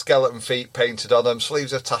like skeleton feet painted on them,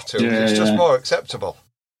 sleeves are tattooed. It's just more acceptable.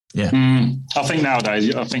 Yeah. I think nowadays,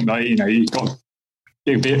 you've got,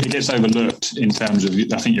 it gets overlooked in terms of,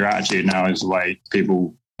 I think your attitude now is the way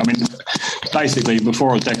people, I mean, basically before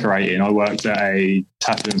I was decorating, I worked at a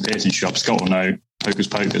tattoo and piercing shop. Scott will know Hocus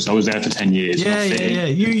Pocus. I was there for 10 years. Yeah.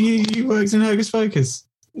 You worked in Hocus Pocus?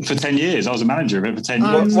 For 10 years. I was a manager of it for 10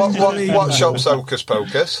 years. What shop's Hocus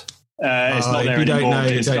Pocus? It's not there anymore.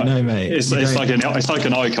 You don't know, mate. It's like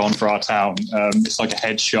an icon for our town. It's like a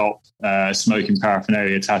head shop, smoking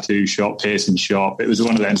paraphernalia, tattoo shop, piercing shop. It was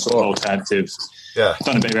one of them sort of alternatives. Yeah.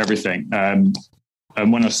 Done a bit of everything. And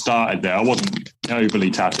when I started there, I wasn't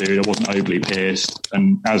overly tattooed. I wasn't overly pierced.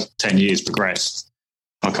 And as 10 years progressed,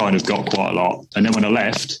 I kind of got quite a lot. And then when I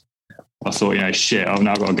left, I thought, shit, I've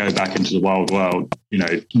now got to go back into the wild world,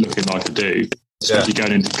 looking like I do. Especially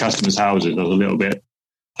going into customers' houses, I was a little bit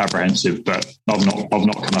apprehensive, but I've not come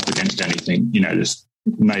up against anything, that's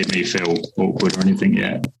made me feel awkward or anything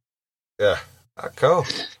yet. Yeah, cool.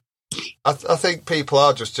 I think people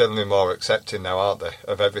are just generally more accepting now, aren't they,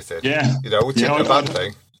 of everything? Yeah. Which isn't a bad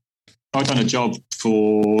thing. I'd done a job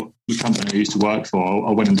for the company I used to work for.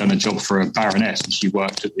 I went and done a job for a baroness, and she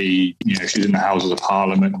worked at she was in the Houses of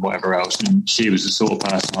Parliament and whatever else. And she was the sort of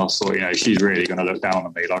person I thought, she's really going to look down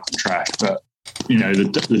on me like I'm trash. But,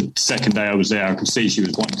 the second day I was there, I could see she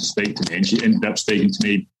was wanting to speak to me, and she ended up speaking to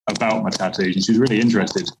me about my tattoos, and she was really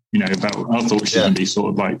interested, I thought she would be sort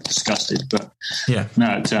of like disgusted, but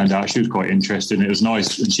no, it turned out she was quite interested, and it was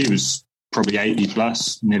nice. And she was probably 80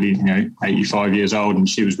 plus, nearly 85 years old, and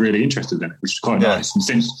she was really interested in it, which is quite nice. And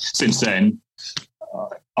since then,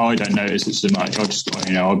 I don't notice it so much. I just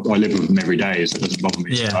I live with them every day, so it doesn't bother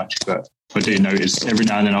me so much. But I do notice every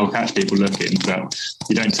now and then I'll catch people looking, but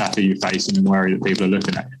you don't tattoo your face and worry that people are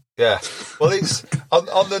looking at you. Yeah, well, it's on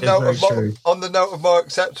the note of more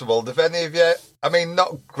acceptable. Do any of you,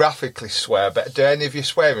 not graphically swear, but do any of you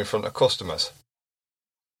swear in front of customers?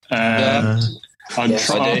 I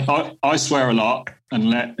swear a lot, and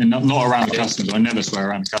not around the customers. I never swear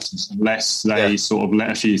around the customers unless they sort of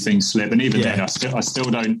let a few things slip, and even then, I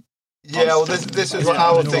still don't. Yeah, well, this is what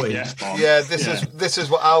I was thinking. Yeah, this is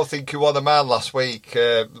what I was thinking. One a man last week,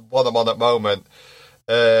 one I'm on at the moment.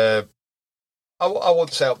 I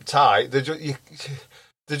wouldn't say uptight.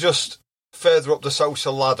 They're just further up the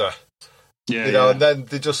social ladder. And then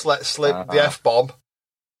they just let slip the F-bomb,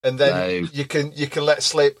 and then you can let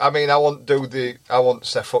slip. I won't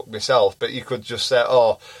say fuck myself, but you could just say,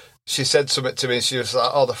 oh, she said something to me, and she was like,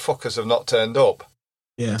 oh, the fuckers have not turned up.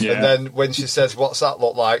 Yeah. And then when she says, what's that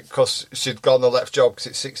look like? Because she'd gone the left job because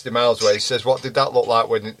it's 60 miles away. She says, what did that look like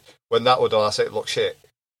when that was done? I said, it looked shit.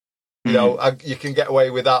 You can get away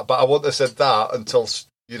with that, but I wouldn't have said that until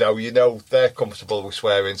they're comfortable with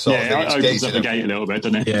swearing. So it opens up the gate a little bit,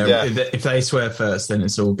 doesn't it? Yeah. If they swear first, then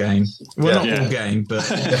it's all game. Well, not all game, but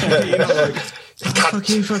fuck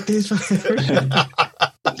you, fuck this.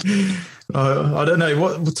 I don't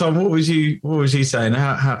know. Tom? What was you saying?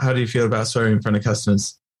 How do you feel about swearing in front of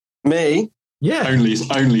customers? Me? Yeah,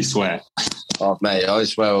 only swear. Oh, mate, I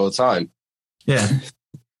swear all the time. Yeah,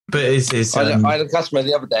 but it's. I had a customer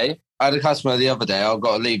the other day. I've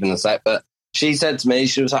got to leave in a sec, but she said to me,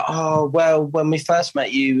 she was like, "Oh, well, when we first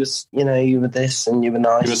met you, you were this and you were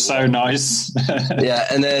nice. You were so nice." Yeah,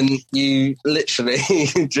 and then you literally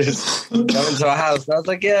just come into our house, and I was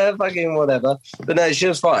like, "Yeah, fucking whatever." But no, she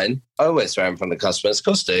was fine. I always swear in front of the customers. Of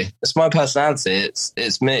course, do. It's my personality.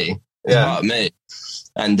 It's me. It's part of me.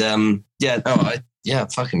 And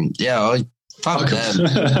fuck them.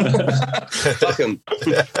 Fuck them.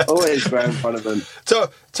 Always swear in front of them.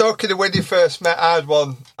 So, talking of when you first met, I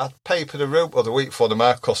papered a room the week for one of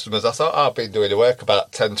my customers. I thought I've been doing the work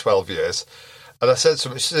about 10, 12 years. And I said to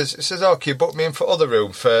him, she says, oh, can you book me in for other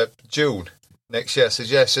room for June next year? I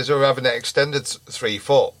says, yeah. She says, we're having it extended 3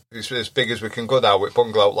 foot. It's as big as we can go now with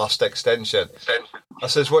bungalow last extension. I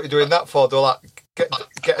says, what are you doing that for? They're like,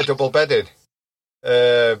 get a double bed in.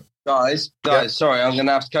 Guys, sorry, I'm going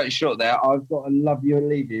to have to cut you short there. I've got to love you and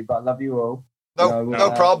leave you, but I love you all.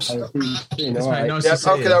 No probs.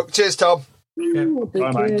 Cheers, Tom. Yeah.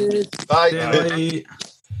 Bye, mate. Bye.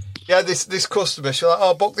 Yeah, this customer, she's like,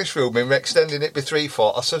 oh, book this room in, we're extending it by 3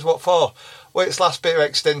 foot. I says, what for? Well, it's last bit of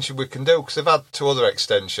extension we can do, because they've had 2 other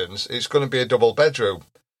extensions. It's going to be a double bedroom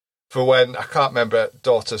for when, I can't remember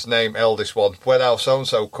daughter's name, eldest one, when our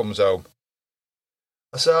so-and-so comes home.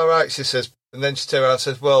 I said, all right, she says, and then she turned around and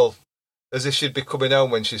says, well, as if she'd be coming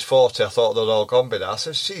home when she's 40. I thought they'd all gone by now. I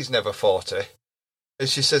said, she's never 40. And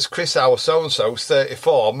she says, Chris, our so-and-so's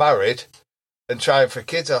 34, married, and trying for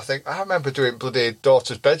kids. I think, I remember doing bloody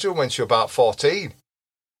daughter's bedroom when she was about 14.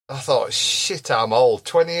 I thought, shit, I'm old.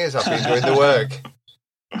 20 years I've been doing the work.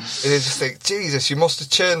 And you just think, Jesus, you must have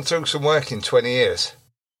churned through some work in 20 years.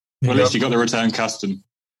 Well, at least you got the return custom.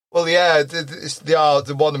 Well, yeah, they are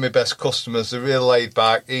one of my best customers. They're real laid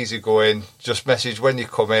back, easy going. Just message when you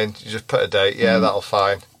come in. You just put a date. Yeah, that'll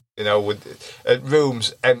fine. With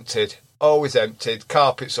rooms emptied, always emptied.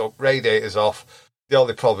 Carpets up, radiators off. The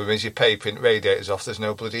only problem is you pay print radiators off. There's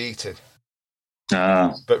no bloody heating.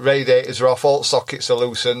 But radiators are off. All sockets are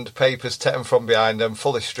loosened. Papers taken from behind them,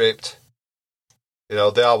 fully stripped. They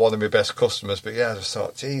are one of my best customers. But yeah, I just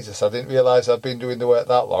thought, Jesus, I didn't realise I'd been doing the work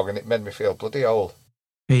that long, and it made me feel bloody old.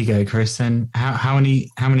 There you go, Chris. And how many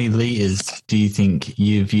litres do you think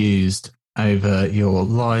you've used over your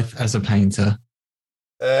life as a painter?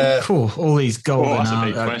 All these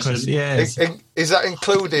golden questions. Is that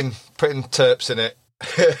including putting terps in it?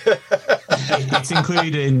 It's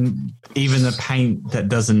including even the paint that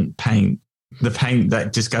doesn't paint, the paint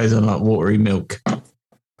that just goes on like watery milk.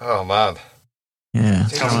 Oh man. Yeah.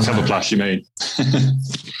 Cover flash, you mean?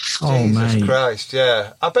 Oh, Jesus mate. Christ,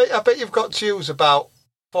 yeah. I bet you've got to use about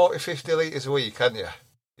 40, 50 litres a week, haven't you?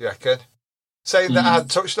 You reckon? saying that I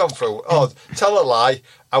hadn't touched on for tell a lie.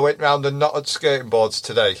 I went round and knotted skirting boards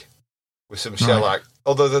today with some shellac.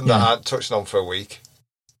 Other than that, I hadn't touched on for a week.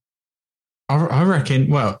 I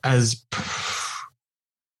reckon, I'd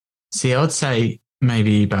say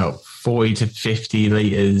maybe about 40 to 50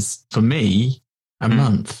 litres for me a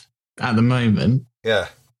month at the moment. Yeah.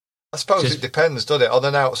 I suppose it depends, doesn't it? On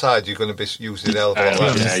an outside, you're going to be using a lot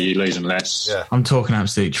less. Yeah, you're losing less. Yeah. I'm talking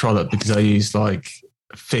absolute trollop because I used like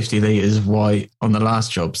 50 litres of white on the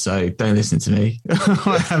last job, so don't listen to me.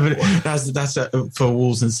 That's for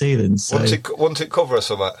walls and ceilings. So. Wouldn't it cover or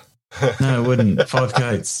something? No, it wouldn't. 5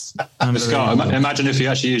 coats. Scott, imagine if you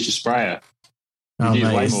actually used your sprayer. You'd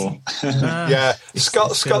use way more. Yeah,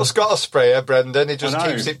 Scott's got a sprayer, Brendan. He just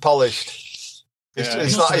keeps it polished.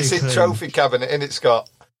 It's like it's in trophy cabinet, isn't it, Scott?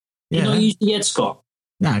 Yeah. You don't use the head, Scott?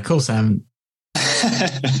 No, of course I haven't.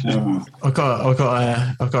 I've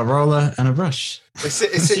got a roller and a brush.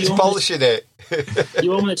 It's polishing it.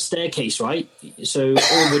 You're on a staircase, right? So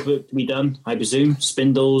all wood work to be done, I presume.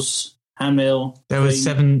 Spindles, handrail. There was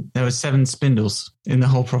 7 spindles in the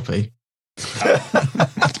whole property.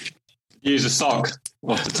 Use a sock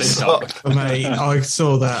off the TikTok. Mate, I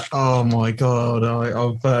saw that. Oh my God.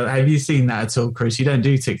 Have you seen that at all, Chris? You don't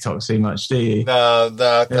do TikTok too much, do you? No.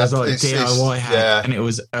 It was like DIY hack, and it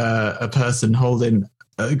was a person holding,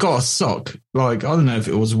 got a sock. Like, I don't know if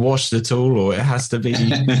it was washed at all or it has to be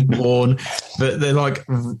worn, but they're like,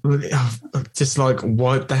 just like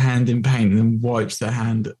wipe the hand in paint and then wipes the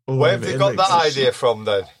hand. Where have you got that idea from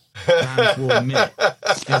then? Lamb's wool mitt.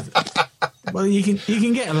 Well, you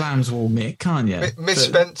can get a lamb's wool mitt, can't you?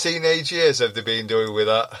 Misspent teenage years have they been doing with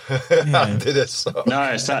that? Yeah. No,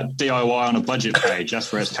 it's that DIY on a budget page.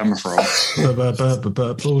 That's where it's coming from.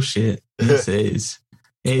 Bullshit. Yes, it is.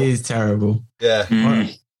 It is terrible. Yeah.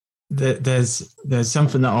 There's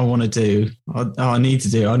something that I want to do. I need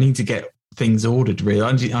to do. I need to get things ordered. Really,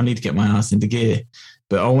 I need to get my ass into gear.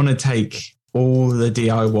 But I want to take all the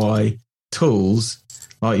DIY tools.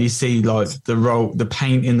 Like you see, like the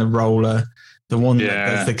paint in the roller, the one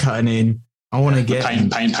that's the cutting in. I want to get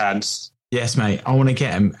paint pads. Yes, mate. I want to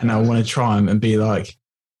get them, and I want to try them and be like,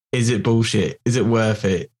 "Is it bullshit? Is it worth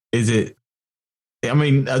it? Is it?" I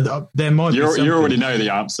mean, there might. You already know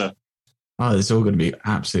the answer. Oh, it's all going to be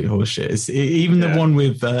absolute horseshit. Even the one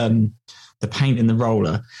with the paint in the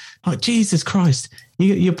roller. Like, Jesus Christ,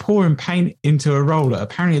 you're pouring paint into a roller.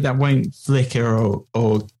 Apparently that won't flicker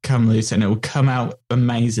or come loose and it will come out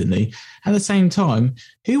amazingly. At the same time,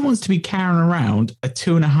 who wants to be carrying around a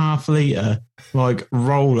 2.5 litre like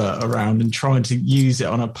roller around and trying to use it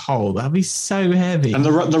on a pole? That'd be so heavy. And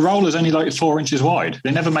the roller's only like 4 inches wide.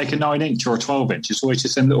 They never make a 9-inch or a 12-inch. It's always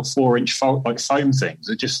just them little 4-inch foam things.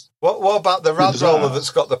 It just... What about the rad roller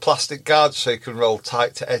that's got the plastic guards so you can roll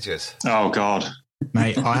tight to edges? Oh, God.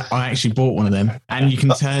 Mate, I actually bought one of them, and you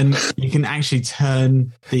can actually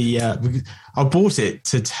turn the. I bought it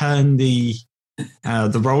to turn the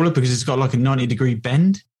roller because it's got like a 90-degree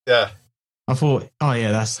bend. Yeah. I thought, oh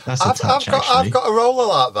yeah, that's a touch. I've got a roller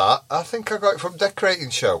like that. I think I got it from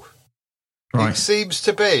Decorating Show. Right. It seems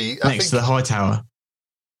to be next to the high tower.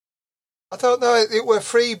 I don't know. It were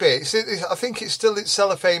free bits. I think it's still in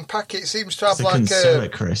cellophane packet. It seems to have they like couldn't sell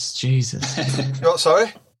it, Chris. Jesus. What?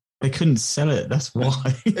 Sorry. They couldn't sell it. That's why.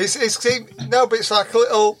 But it's like a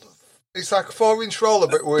little. It's like a 4-inch roller,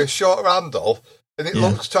 but with a shorter handle, and it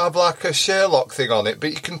looks to have like a Sherlock thing on it.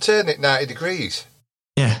 But you can turn it 90 degrees.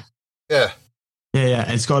 Yeah. Yeah.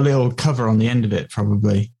 Yeah. It's got a little cover on the end of it,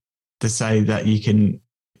 probably, to say that you can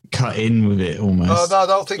cut in with it almost. Oh no, I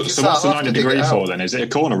don't think it's that. So what's the 90 degree for then? Is it a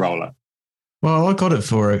corner roller? Well, I got it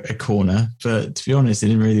for a corner, but to be honest, it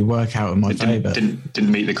didn't really work out in my favour.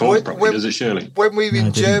 Didn't meet the corner properly, does it, surely? When we were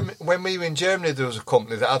in Germany, there was a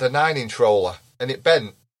company that had a 9-inch roller, and it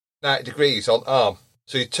bent 90 degrees on arm.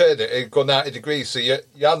 So you turn it, it'd go 90 degrees, so your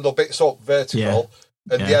handle bits up vertical,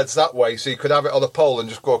 and the head's that way, so you could have it on a pole and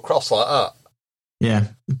just go across like that. Yeah,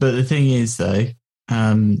 but the thing is, though,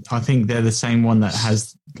 I think they're the same one that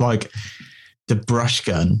has, like, the brush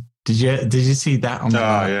gun. Did you see that on? Oh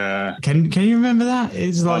yeah. Can you remember that?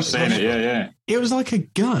 It's like I've seen it. Yeah. It was like a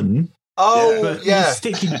gun. Oh but yeah. You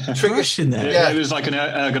stick your brush in there. Yeah, it was like an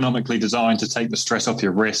ergonomically designed to take the stress off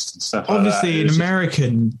your wrist and stuff. Obviously, like that. an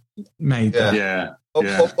American made that. Yeah.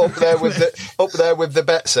 Up there with the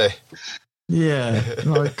Betsy. Yeah.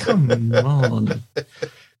 Like, come on.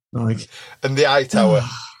 Like, and the eye tower.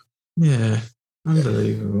 Yeah.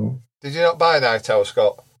 Unbelievable. Did you not buy an eye tower,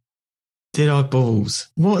 Scott? Did I balls?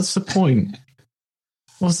 What's the point?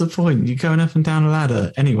 You're going up and down a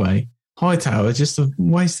ladder. Anyway, high tower, just a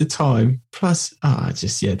waste of time. Plus, don't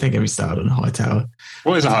get me started on high tower.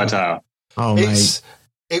 What is a high tower? Oh, mate.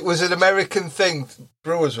 It was an American thing.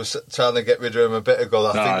 Brewers were trying to get rid of them a bit ago.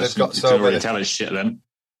 I think they've got so many. Tell us shit then.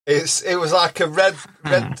 It was like a red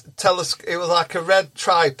It was like a red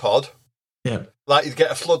tripod. Yeah. Like you'd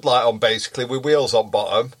get a floodlight on, basically, with wheels on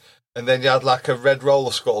bottom, and then you had like a red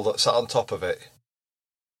roller scuttle that sat on top of it.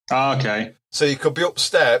 Oh, okay. So you could be up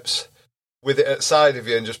steps with it at the side of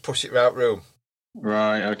you and just push it round room.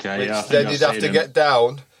 Right. Okay. Which then you'd have to get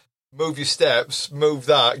down, move your steps, move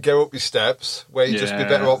that, go up your steps, where you'd just be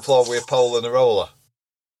better on floor with a pole and a roller.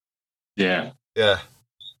 Yeah. Yeah.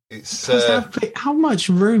 It's how much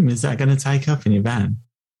room is that going to take up in your van?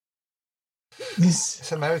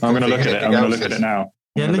 It's American. I'm going to look at it. I'm going to look at it now.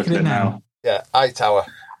 Yeah, look at it now. Yeah, iTower.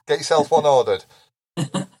 Get yourself one ordered.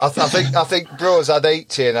 I think Brewers had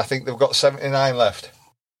 80 and I think they've got 79 left.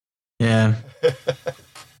 Yeah.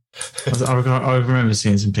 I remember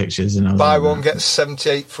seeing some pictures. And I was Buy like, one, get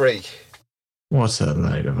 78 free. What a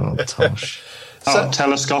load of old tosh.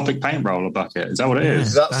 Telescopic paint roller bucket. Is that what it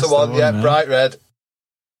is? That's the one, yeah, man. Bright red.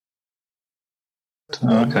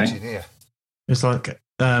 Okay. It's like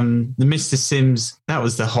the Mr. Sims, that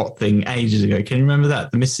was the hot thing ages ago. Can you remember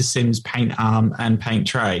that? The Mr. Sims paint arm and paint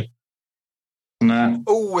tray. No.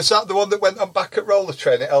 Oh, was that the one that went on back at roller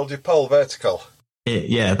train at LG Pole Vertical?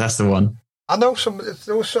 Yeah, that's the one. I know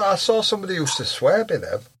I saw somebody used to swear by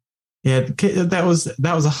them. Yeah, that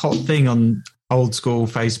was a hot thing on old school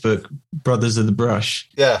Facebook, Brothers of the Brush.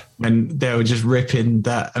 Yeah. When they were just ripping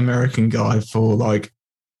that American guy for like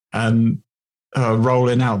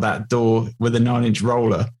rolling out that door with a 9-inch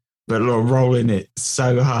roller, but rolling it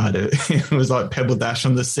so hard it was like Pebble Dash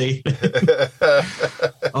on the sea.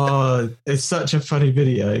 Oh, it's such a funny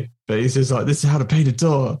video. But he's just like, "This is how to paint a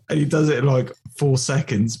door," and he does it in like 4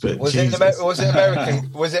 seconds. But was it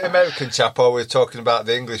American? Was it American chap, or we're talking about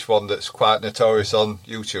the English one that's quite notorious on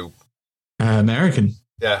YouTube? American.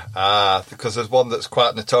 Yeah, because there's one that's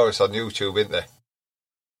quite notorious on YouTube, isn't there?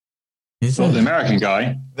 Is the American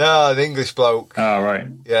guy? No, the English bloke. Oh, right.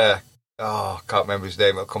 Yeah. Oh, I can't remember his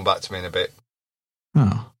name. It'll come back to me in a bit.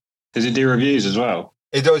 Oh. Does he do reviews as well?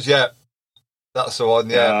 He does, yeah. That's the one,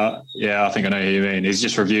 yeah. Yeah, I think I know who you mean. He's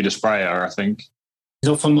just reviewed a sprayer, I think. He's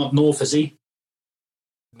not from up north, is he?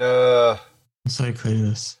 No. I'm so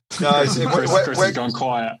clueless. No, Chris has gone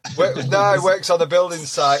quiet. No, he works on the building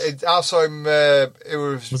site. I saw him.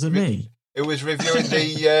 Was it me? It was reviewing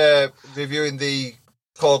the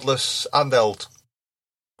cordless handheld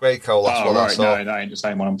Greyco last one. Right. No, that ain't the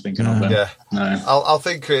same one I'm thinking of. Then. Yeah, no. I'll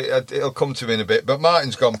think it'll come to me in a bit. But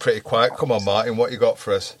Martin's gone pretty quiet. Come on, Martin, what you got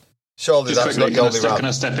for us? Surely just that's quickly, not the only round. Can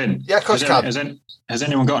I step in? Yeah, of course you can. Has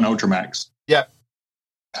anyone got an Ultramax? Yeah.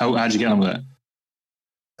 How'd you get on with it?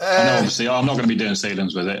 I know, obviously, I'm not going to be doing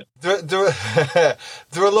ceilings with it.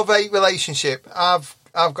 They're a love-hate relationship. I've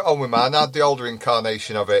got on with mine. I had the older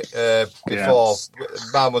incarnation of it before. Yeah.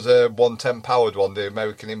 Mine was a 110 powered one, the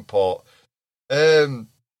American import.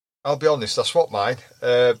 I'll be honest, I swapped mine.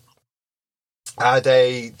 I had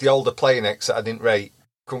the older Planex that I didn't rate.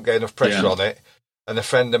 Couldn't get enough pressure on it. And a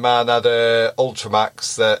friend of mine had a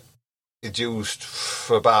Ultramax that he'd used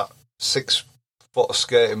for about 6 foot of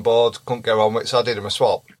skirting board. Couldn't go on with it, so I did him a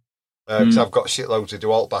swap. Because I've got shitloads of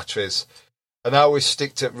DeWalt batteries. And I always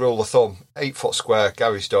stick to rule of thumb, 8 foot square,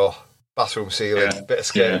 garage door, bathroom ceiling, bit of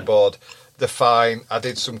skirting board. They're fine. I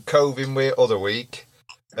did some coving with it other week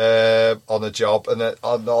on a job, and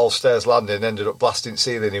on the all-stairs landing, ended up blasting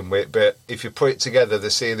ceiling in with it. But if you put it together,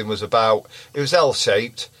 the ceiling was it was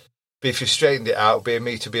L-shaped, but if you straightened it out,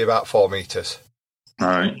 it'd be about 4 metres. All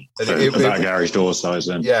right. So about garage door size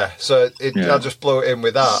then. Yeah, so I just blew it in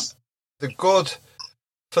with that. The good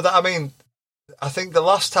for that, I mean, I think the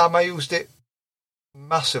last time I used it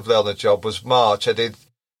massively on a job was March. It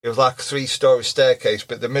was like a 3-story staircase,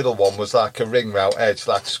 but the middle one was like a ring round edge,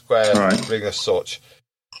 like a square ring as such.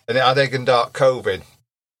 And it had egg and dark coving.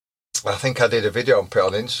 I think I did a video and put it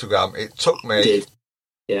on Instagram. It took me...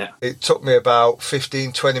 Yeah. It took me about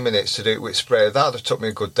 15-20 minutes to do it with spray. That took me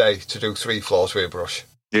a good day to do 3 floors with a brush.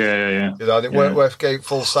 Yeah. You know, and it weren't worth getting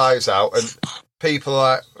full size out. And people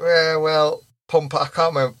are like, pump, I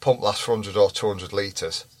can't remember pump lasts for 100 or 200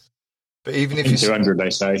 litres. But even if 200, they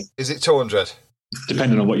say. Is it 200?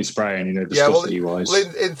 Depending on what you're spraying, viscosity-wise.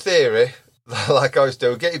 Well, in theory, like I was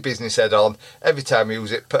doing, get your business head on. Every time you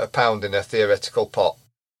use it, put a pound in a theoretical pot.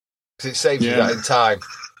 Because it saves you that in time.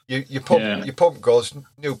 You pump goes,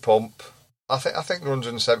 new pump. I think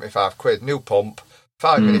 175 quid, new pump,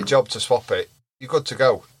 5-minute job to swap it. You're good to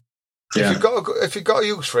go. Yeah. If you've got a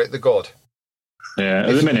use for it, they're good. Yeah,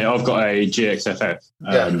 at the minute I've got a GXFF.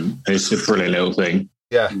 It's a brilliant little thing.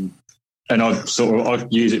 Yeah. And I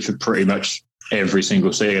use it for pretty much every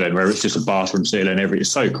single ceiling, where it's just a bathroom ceiling. It's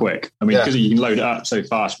so quick. I mean, because you can load it up so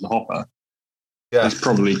fast with the hopper. Yeah, it's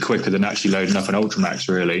probably quicker than actually loading up an Ultramax,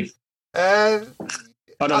 really. I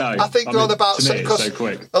don't know. I think they're on about because so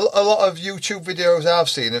quick. A lot of YouTube videos I've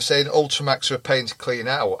seen are saying Ultramax are a pain to clean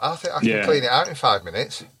out. I think I can clean it out in 5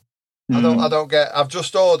 minutes. I don't get. I've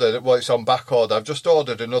just ordered. Well, it's on back order. I've just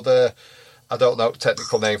ordered another. I don't know the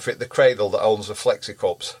technical name for it. The cradle that owns the Flexi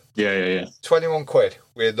cups. Yeah. £21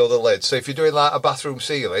 with another lid. So if you're doing like a bathroom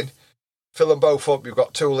ceiling, fill them both up. You've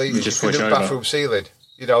got 2 litres. You just switch over. Bathroom ceiling.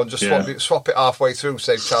 And just swap it halfway through.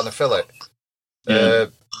 Save trying to fill it. Yeah.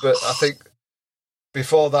 But I think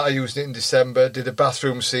before that I used it in December. Did a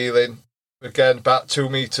bathroom ceiling again, about 2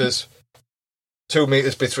 metres. 2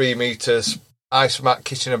 metres by 3 metres. Ice mat,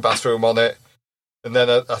 kitchen and bathroom on it. And then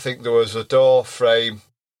I think there was a door frame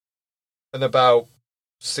and about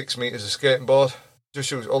 6 metres of skating board.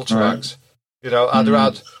 Just use Ultramax.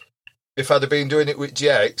 Right. If I'd have been doing it with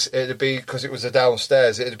GX, it'd have been, because it was a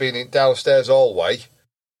downstairs, it'd have been downstairs all the way,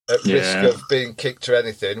 at risk of being kicked or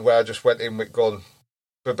anything, where I just went in with gun.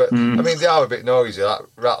 But I mean, they are a bit noisy, like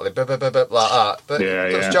rattling, like that. But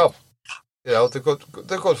that's the job.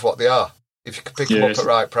 They're good for what they are. If you can pick them up at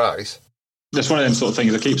right price. That's one of them sort of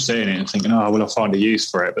things. I keep seeing it and thinking, will I find a use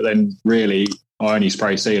for it? But then really, I only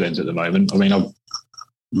spray ceilings at the moment. I mean,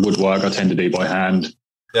 woodwork I tend to do by hand,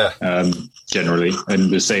 generally. And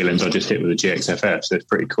the ceilings I just hit with a GXFF, so it's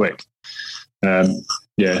pretty quick. I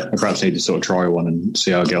perhaps need to sort of try one and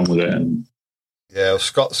see how I get on with it. And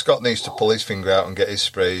Scott needs to pull his finger out and get his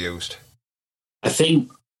spray used. I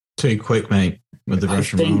think... Too quick, mate, with the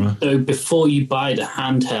Russian roller. So before you buy the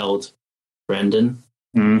handheld, Brendan...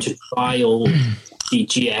 to trial the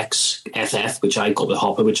GX FF, which I got with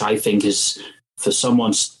Hopper, which I think is, for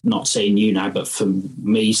someone not saying you now, but for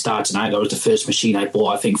me starting out, that was the first machine I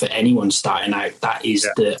bought. I think for anyone starting out, that is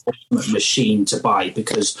the ultimate machine to buy,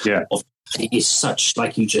 because of, it is such,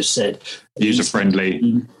 like you just said, user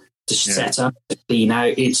friendly to set up, to clean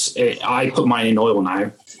out. I put mine in oil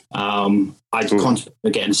now. I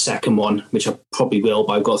contemplate getting a second one, which I probably will,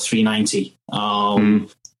 but I've got 390.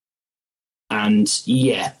 And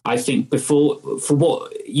I think for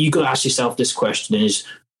what you got to ask yourself this question is,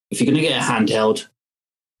 if you're going to get a handheld,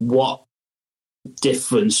 what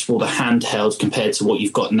difference will the handheld compared to what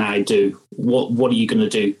you've got now do? What are you going to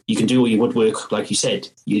do? You can do all your woodwork, like you said.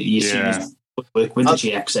 You woodwork with the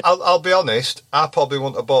GX. I'll be honest, I probably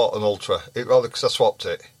wouldn't have bought an Ultra, because I swapped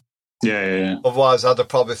it. Yeah. Otherwise, I'd have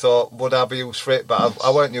probably thought, would I be used for it? But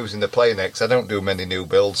I weren't using the Playnex. I don't do many new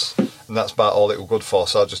builds, and that's about all it was good for.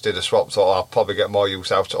 So I just did a swap. Thought I'll probably get more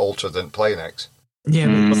use out of Ultra than Playnex. Yeah,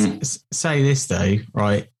 but say this though,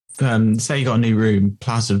 right? Say you got a new room,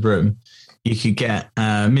 plastered room, you could get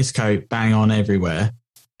mist coat bang on everywhere,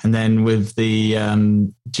 and then with the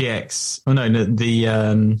GX,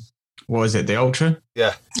 what is it? The Ultra?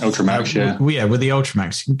 Yeah. Ultramax, with the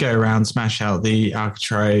Ultramax, you can go around, smash out the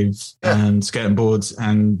architrave and skirting boards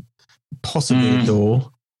and possibly a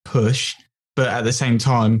door, push. But at the same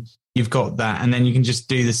time, you've got that. And then you can just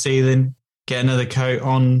do the ceiling, get another coat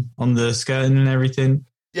on the skirting and everything.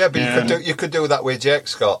 Yeah, but you could do that with GX,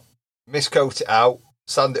 Scott. Miscoat it out,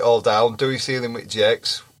 sand it all down, do your ceiling with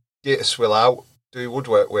GX, get a swill out, do your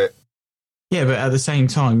woodwork with. Yeah, but at the same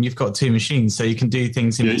time, you've got 2 machines, so you can do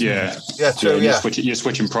things in between. Yeah, true. You're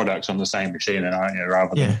switching products on the same machine, aren't you?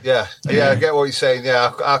 Rather than I get what you're saying.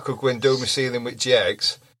 Yeah, I could go and do my ceiling with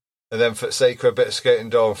GX, and then for the sake of a bit of skating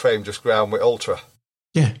door and frame, just ground with Ultra.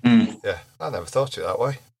 Yeah, yeah. I never thought of it that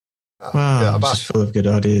way. Wow, I'm just full of good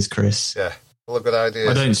ideas, Chris. Yeah, full of good ideas.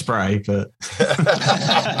 I don't spray, but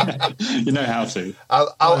you know how to.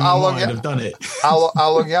 How long you have done it? How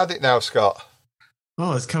long you had it now, Scott?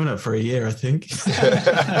 Oh, it's coming up for a year, I think. Has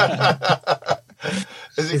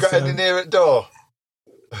it got any near at door?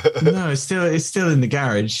 No, it's still in the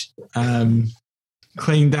garage.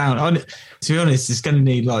 Cleaned down. To be honest, it's going to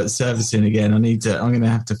need like servicing again. I'm going to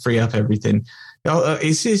have to free up everything.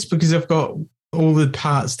 It's just because I've got all the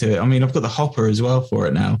parts to it. I mean, I've got the hopper as well for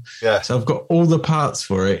it now. Yeah. So I've got all the parts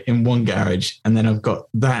for it in one garage, and then I've got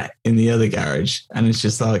that in the other garage, and it's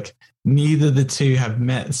just like, neither the two have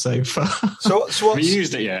met so far. So have you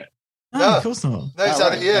used it yet? No, of course not. No, he's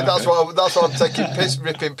had it here. Okay. That's what I'm taking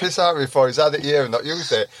ripping piss out of me for. He's had it here and not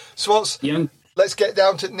used it. So let's get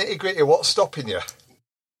down to nitty gritty. What's stopping you?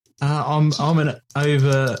 I'm an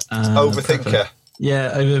overthinker. Prepper.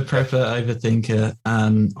 Yeah, overthinker.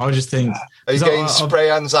 I just think. Are you getting spray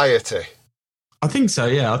anxiety? I think so.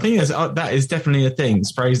 Yeah, I think that is definitely a thing.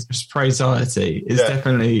 Spray anxiety is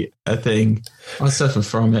definitely a thing. I suffer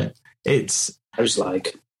from it. I was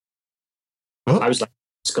like,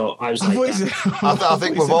 Scott. I was like, I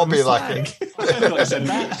think we've all been like it. I said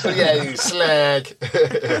that. Yeah, you slag.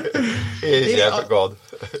 But go on.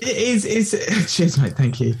 It is. Cheers, mate.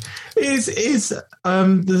 Thank you. Is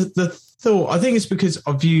the thought? I think it's because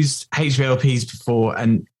I've used HVLPs before,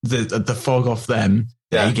 and the fog off them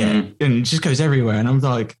that you get, and it just goes everywhere. And I'm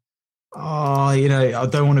like, I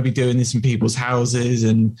don't want to be doing this in people's houses,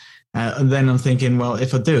 and then I'm thinking, well,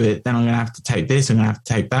 if I do it, then I'm going to have to take this, I'm going to have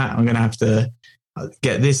to take that, I'm going to have to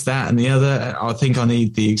get this, that, and the other. I think I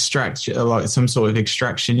need the extraction, like some sort of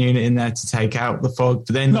extraction unit in there to take out the fog.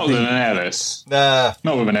 But then not with an airless. Nah,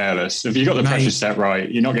 not with an airless. If you've got the pressure set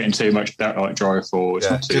right, you're not getting too much like dry fall. It's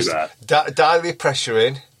not too bad. Dial your pressure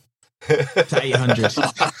in to 800.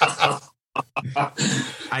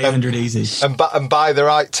 800 easy. And buy the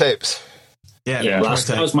right tips. Yeah. Well,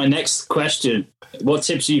 that was my next question. What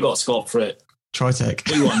tips have you got, Scott, for it? Tritech.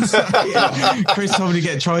 New ones. Chris told me to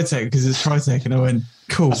get Tritech because it's Tritech, and I went,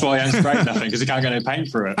 cool. That's why I haven't sprayed nothing, because I can't get no paint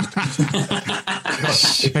for it.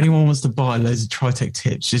 If anyone wants to buy loads of Tritech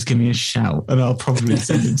tips, just give me a shout and I'll probably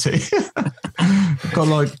send them to you. I've got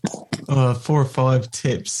like 4 or 5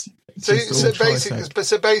 tips.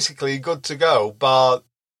 So basically good to go, but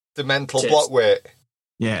the mental block weight.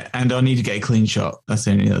 Yeah, and I need to get a clean shot. That's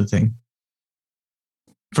the only other thing.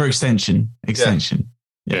 For extension.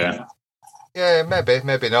 Yeah. Yeah,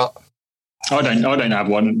 maybe not. I don't have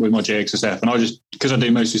one with my GXSF, and I just, because I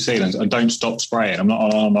do mostly sealants, I don't stop spraying. I'm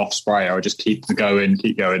not on and off sprayer. I just keep going,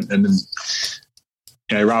 and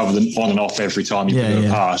then rather than on and off every time you put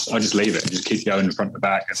it past, I just leave it and just keep going in front and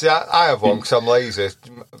back. See, I have one because I'm lazy.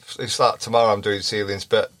 It's like tomorrow I'm doing ceilings,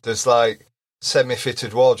 but there's like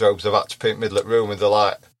semi-fitted wardrobes I've had to paint middle of room, and they're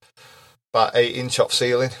like about 8-inch off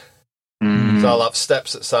ceiling. So I'll have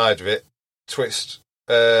steps at the side of it, twist,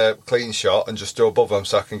 clean shot, and just do above them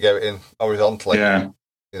so I can get it in horizontally. Yeah.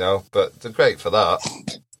 But they're great for that.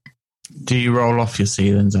 Do you roll off your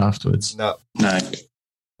ceilings afterwards? No.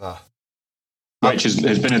 Which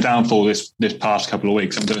has been a downfall this past couple of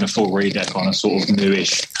weeks. I'm doing a full redeck on a sort of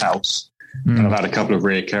newish house, and I've had a couple of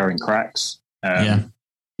reoccurring cracks.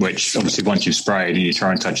 Which obviously once you've sprayed and you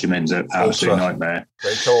try and touch them in, is an absolute nightmare.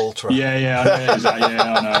 Great ultra. Yeah,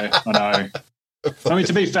 I know. I mean,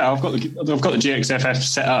 to be fair, I've got the GXFF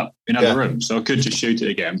set up in other rooms, so I could just shoot it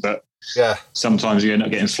again. But sometimes you end up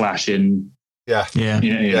getting flashing. So at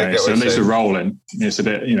least we're rolling. It's a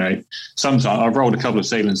bit, sometimes I've rolled a couple of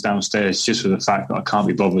ceilings downstairs just for the fact that I can't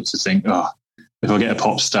be bothered to think, if I get a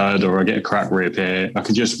pop stud or I get a crack reappear, I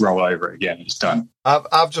can just roll over it again. It's done.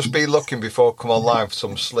 I've just been looking before I come online for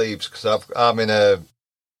some sleeves because I'm in a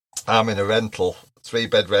rental,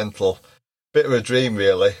 3-bed rental. Bit of a dream,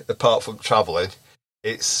 really. Apart from travelling,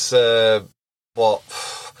 it's 3-bed.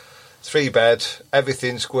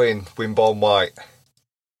 Everything's going Wimborne white.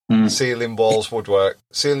 Ceiling walls, woodwork.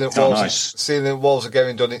 Ceiling walls are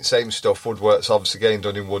getting done in the same stuff. Woodwork's obviously getting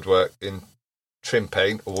done in woodwork in trim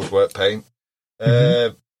paint or woodwork paint.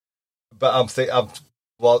 But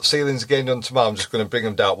ceilings are getting done tomorrow. I'm just going to bring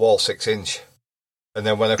them down wall 6-inch, and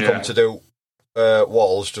then when I come to do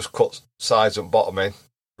walls, just cut sides and bottom in,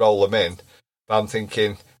 roll them in. But I'm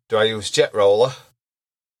thinking, do I use jet roller,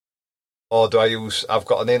 or do I use? I've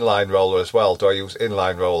got an inline roller as well. Do I use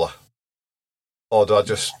inline roller, or do I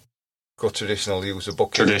just go traditional? Use a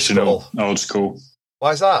bucket. Traditional, old school.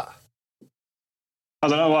 Why is that? I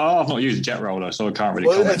don't know. I've not used a jet roller, so I can't really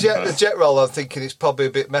comment. The jet roller, I'm thinking it's probably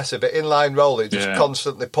a bit messy, but inline roller, it just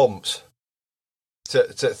constantly pumps. To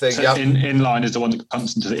think. So inline is the one that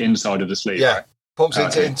pumps into the inside of the sleeve, right? Pumps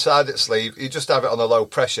into inside the sleeve. You just have it on a low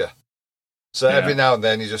pressure. So every now and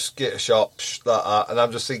then you just get a shot like that. And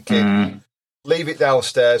I'm just thinking, leave it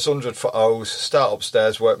downstairs, 100-foot hose, start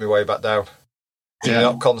upstairs, work my way back down. You're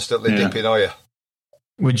not constantly dipping, are you?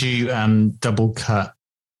 Would you double cut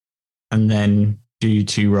and then do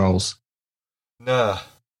 2 rolls? No.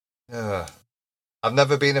 I've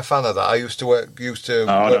never been a fan of that. I used to work for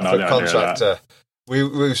a contractor. We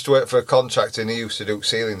used to work for a contractor, and he used to do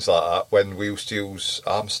ceilings like that when we used to use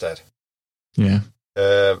Armstead. Yeah.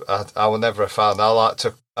 I was never a fan. I like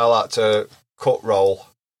to cut roll,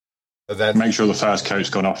 and then make sure the first coat's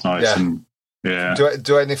gone off nice.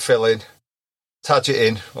 Do any filling, tag it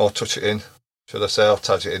in or touch it in. Should I say, or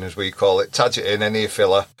tag it in as we call it? Tag it in, any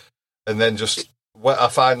filler, and then just. What I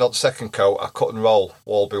find on second coat, I cut and roll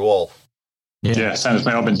wall by wall. Yeah, same as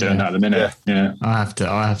me. I've been doing that at the minute. Yeah, I have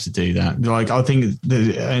to do that. Like, I think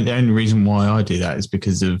the only reason why I do that is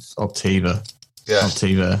because of Optiva. Yeah,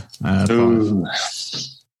 Optiva.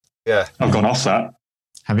 I've gone off that.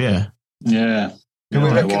 Have you? Yeah. Do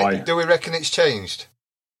we reckon it's changed?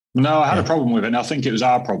 No, I had a problem with it, and I think it was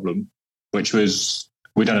our problem, which was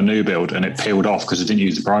we done a new build and it peeled off because it didn't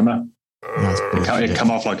use the primer. It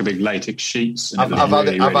come off like a big latex sheets. I've had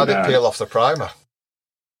it peel off the primer.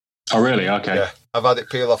 Oh, really? Okay. Yeah, I've had it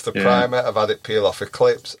peel off the primer. I've had it peel off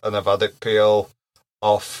Eclipse, and I've had it peel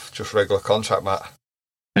off just regular contract mat.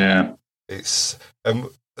 Yeah. It's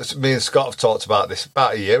me and Scott have talked about this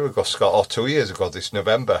about a year ago, Scott, or 2 years ago. This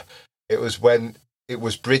November, it was when it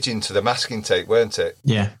was bridging to the masking tape, weren't it?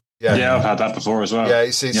 Yeah. Yeah, I've had that before as well. Yeah,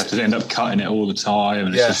 you have to end up cutting it all the time,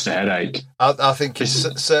 and it's just a headache. I think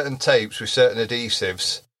certain tapes with certain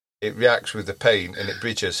adhesives, it reacts with the paint and it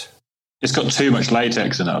bridges. It's got too much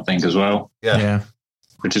latex in it, I think, as well. Yeah.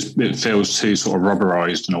 It feels too sort of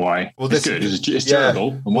rubberized in a way. Well, it's good. It's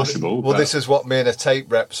durable and washable. Well, this is what me and a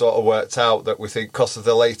tape rep sort of worked out, that we think because of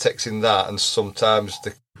the latex in that and sometimes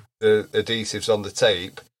the adhesives on the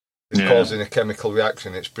tape is causing a chemical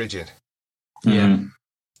reaction. It's bridging. Yeah.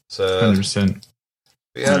 So 100%.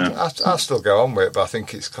 I still go on with it, but I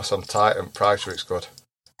think it's because I'm tight and price it's good.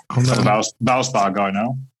 I'm not a Valspar guy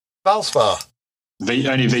now. Valspar?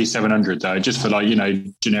 Only V700 though, just for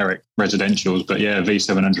generic residentials. But yeah,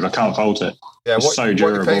 V700, I can't fault it. Yeah, it's so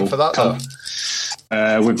durable. What are you paying for that though?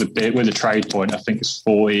 With the trade point, I think it's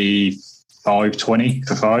 45.20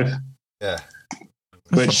 for 5. Yeah,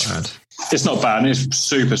 which it's not bad. And it's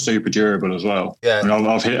super, super durable as well. Yeah, I mean,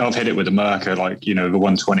 I've hit it with the Merca, the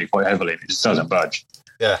 120 quite heavily. It just doesn't budge.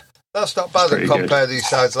 Yeah, that's not bad to compare these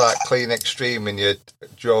sides like Clean Extreme and your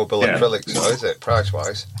durable acrylics, though, is it, price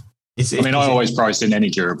wise? I always price in any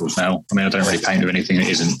durables now. I mean, I don't really paint with anything that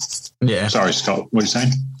isn't. Yeah. Sorry, Scott. What are you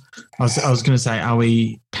saying? I was going to say, are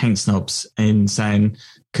we paint snobs in saying,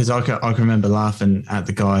 because I can remember laughing at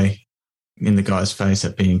the guy's face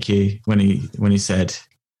at B&Q when he said,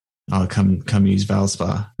 "Oh, come use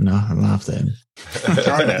Valspar." No, I laughed at him. Have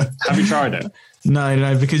you tried it?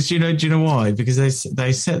 No, because do you know why? Because they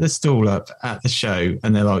set the stall up at the show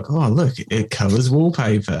and they're like, "Oh, look, it covers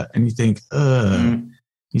wallpaper," and you think,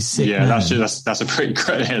 you sick man. That's a pretty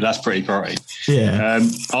that's pretty great. Yeah.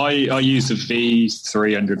 I used the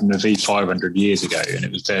V300 and the V500 years ago, and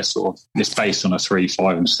it was their it's based on a 3,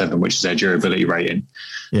 5, and 7, which is their durability rating.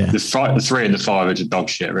 Yeah. The 3 and the 5 are just dog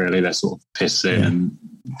shit, really. They're sort of piss thin, and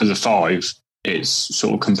for the 5, it's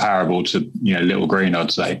sort of comparable to Little Green,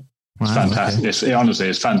 I'd say. It's fantastic. Okay. Honestly,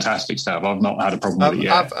 it's fantastic stuff. I've not had a problem with it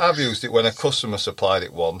yet. I've used it when a customer supplied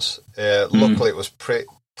it once. Luckily, it was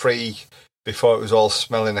before it was all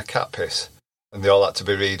smelling of cat piss, and they all had to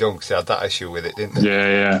be redone because they had that issue with it, didn't they?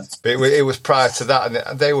 Yeah. But it was prior to that,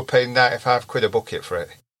 and they were paying £95 a bucket for it.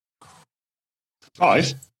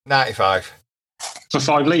 5? 95 for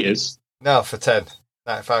 5 litres? No, for 10.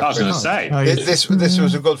 95. I was going to say this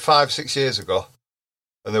was a good 5-6 years ago,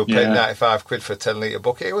 and they were paying £95 for a 10-litre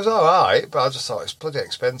bucket. It was all right, but I just thought it's bloody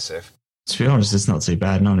expensive. To be honest, it's not too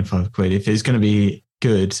bad. £95 if it's going to be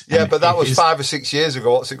good. Yeah, but that was 5 or 6 years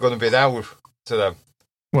ago. What's it going to be now to them?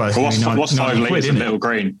 Well, what's 5 litres of Little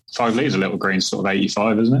Green? 5 litres of Little Green, sort of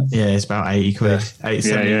 85, isn't it? Yeah, it's about £80.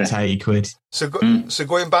 Yeah. 70 to £80. So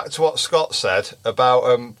going back to what Scott said about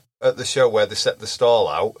at the show where they set the stall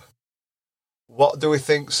out, what do we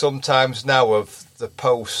think sometimes now of the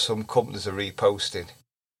posts some companies are reposting?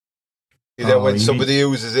 When somebody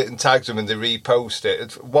uses it and tags them and they repost it.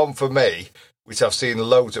 It's one for me, which I've seen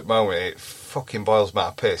loads at the moment, it fucking boils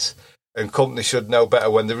my piss. And companies should know better.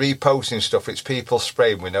 When they're reposting stuff, it's people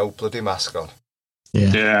spraying with no bloody mask on.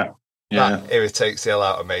 Yeah. That irritates the hell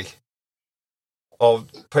out of me. Or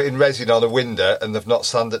putting resin on a window and they've not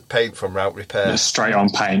sanded paint from route repair. Straight on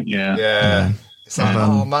paint, Yeah. It's like,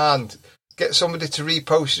 oh man, get somebody to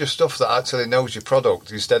repost your stuff that actually knows your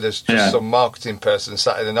product instead of just some marketing person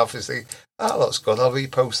sat in an office thinking, that looks good, I'll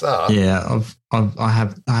repost that. Yeah, I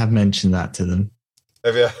have mentioned that to them.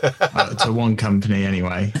 Have you? To one company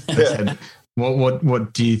anyway. I said,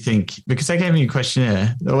 what do you think? Because they gave me a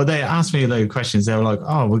questionnaire, or they asked me a load of questions. They were like,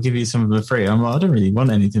 "Oh, we'll give you some for free." I'm like, I don't really want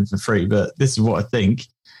anything for free, but this is what I think.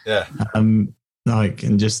 Yeah. And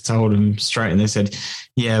just told them straight, and they said,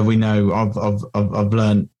 "Yeah, we know. I've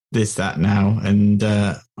learned this, that now, and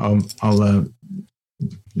I'll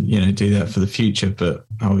do that for the future." But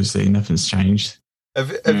obviously, nothing's changed. Have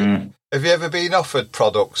you ever been offered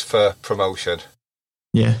products for promotion?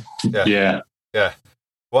 Yeah.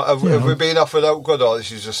 What have we been offered out good, or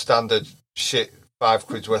this is just standard shit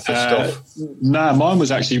 £5 worth of stuff? No, mine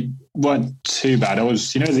weren't too bad. I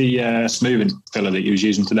was, the smoothing filler that you was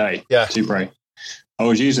using today. Yeah. Supre. I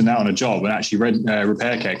was using that on a job, and actually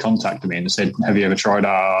Repair Care contacted me and said, "Have you ever tried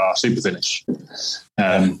our super finish?"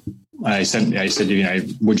 He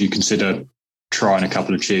said, "Would you consider trying a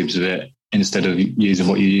couple of tubes of it instead of using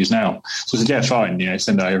what you use now?" So I said, "Yeah, fine.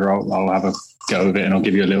 Send it over. I'll have a go with it, and I'll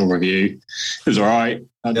give you a little review." It was all right.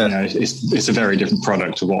 And, Yeah. you know, it's a very different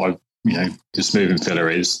product to what the smoothing filler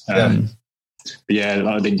is. But yeah,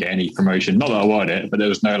 I didn't get any promotion. Not that I wanted it, but there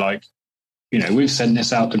was no like, we've sent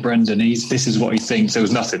this out to Brendan. This is what he thinks. There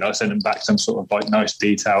was nothing. I sent him back some sort of like nice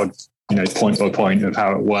detailed, point by point of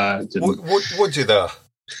how it worked. And Would you though?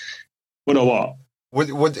 would I what?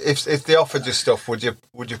 Would if they offered you stuff, would you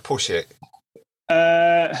push it?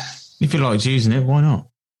 If you liked using it, why not?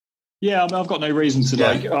 Yeah, I mean, I've got no reason to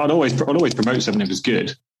like. I'd always promote something if it was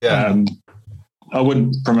good. Yeah. I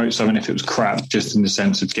wouldn't promote something if it was crap, just in the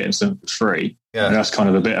sense of getting something for free. Yeah. And that's kind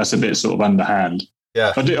of a bit sort of underhand.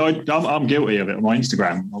 Yeah. I'm guilty of it on my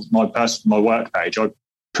Instagram, my work page. I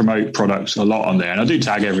promote products a lot on there, and I do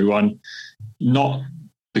tag everyone, not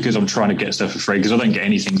because I'm trying to get stuff for free, because I don't get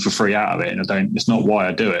anything for free out of it, and it's not why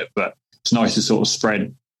I do it, but it's nice to sort of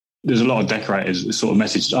spread. There's a lot of decorators that sort of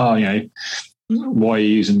message, why are you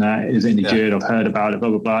using that? Is it any good? I've heard about it, blah,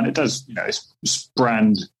 blah, blah. And it does, it's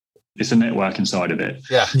brand, it's a networking side of it.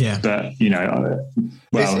 Yeah. Yeah. But,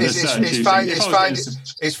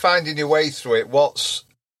 it's finding your way through it. What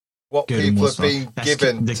Good people and have been what's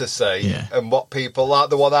given not. to say, Yeah. and what people, like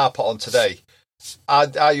the one I put on today,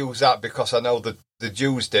 I use that because I know that they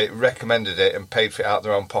used it, recommended it, and paid for it out of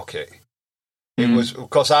their own pocket. It was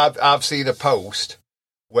because I've seen a post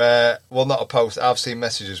where, well, not a post, I've seen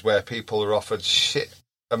messages where people are offered shit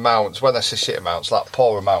amounts, when I say shit amounts, like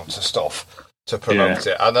poor amounts of stuff to promote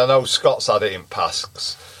it. And I know Scott's had it in past.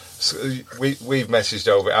 So we've messaged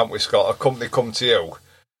over it, haven't we, Scott? A company come to you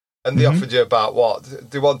and they offered you about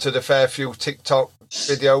what? They wanted a fair few TikTok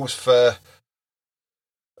videos for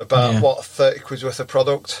about, what, 30 quid worth of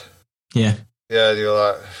product? Yeah. Yeah, you're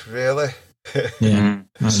like, really? Yeah.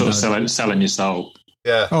 sort of selling your soul.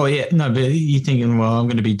 Yeah. Oh, yeah. No, but you're thinking, well, I'm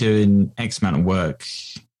going to be doing X amount of work.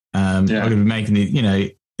 I'm going to be making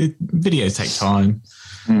videos take time.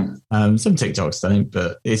 Some TikToks don't,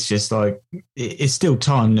 but it's just like, it's still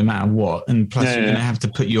time no matter what. And plus, you're going to have to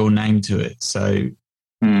put your name to it. So,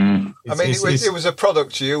 it was a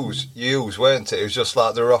product you use, weren't it? It was just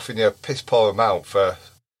like they were offering you a piss poor amount for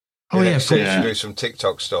to do some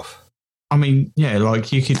TikTok stuff. I mean, yeah,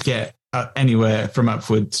 like you could get anywhere from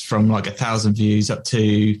upwards from like 1,000 views up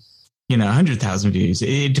to 100,000 views.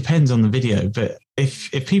 It depends on the video, but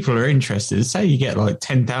if people are interested, say you get like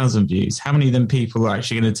 10,000 views, how many of them people are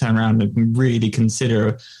actually going to turn around and really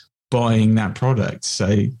consider buying that product? So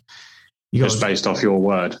you just based off your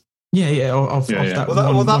word. Off that.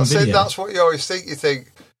 Well, that's video. it. That's what you always think. You think,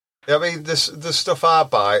 I mean, the stuff I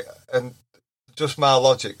buy, and just my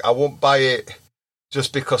logic, I won't buy it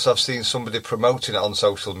just because I've seen somebody promoting it on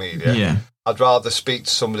social media. Yeah. I'd rather speak to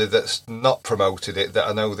somebody that's not promoted it, that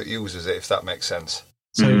I know that uses it, if that makes sense.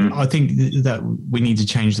 So I think that we need to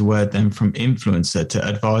change the word then from influencer to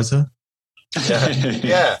advisor.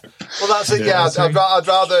 Yeah. Well, that's it. Yeah,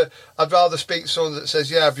 I'd rather speak to someone that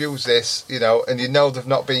says, "Yeah, I've used this," and they've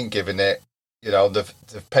not been given it,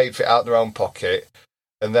 they've paid for it out of their own pocket,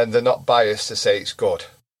 and then they're not biased to say it's good.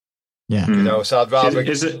 Yeah. So I'd rather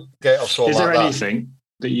get off someone like that. Is there anything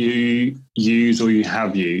that you use or you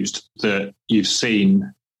have used that you've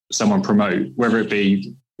seen someone promote, whether it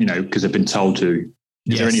be, because they've been told to?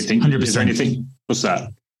 Is there anything? 100%. Is there anything? What's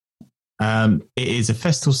that? It is a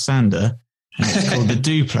Festool sander, and it's called the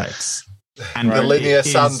Duplex. And the linear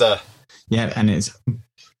sander. Yeah, and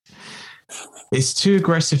it's too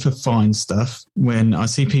aggressive for fine stuff. When I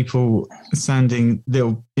see people sanding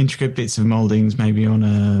little intricate bits of mouldings, maybe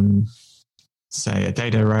on say a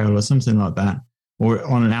dado rail or something like that, or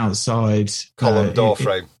on an outside column door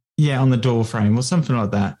frame. On the door frame or something like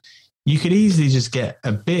that. You could easily just get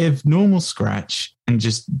a bit of normal scratch and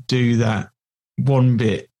just do that one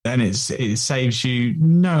bit, and it saves you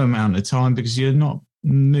no amount of time because you're not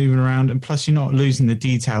moving around, and plus you're not losing the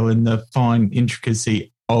detail and the fine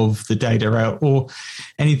intricacy of the data rail or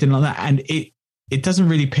anything like that. And it doesn't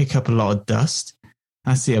really pick up a lot of dust.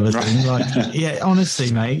 That's the other thing. Like,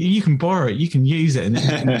 honestly, mate, you can borrow it, you can use it, and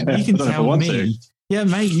you can tell me. Yeah,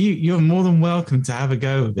 mate, you're more than welcome to have a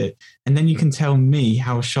go with it. And then you can tell me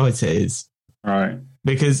how shite it is. Right.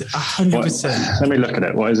 Because 100%. Let me look at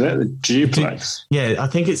it. What is it? The Duplex? Yeah, I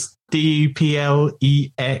think it's Duplex.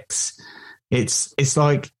 It's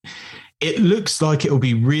like, it looks like it'll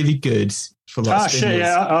be really good for like shit,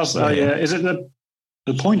 yeah. Is it the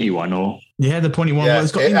pointy one or? Yeah, the pointy one. Yeah, well,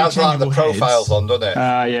 it's got it has like the profiles heads on, doesn't it?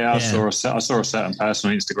 I saw a certain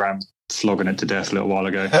person on Instagram flogging it to death a little while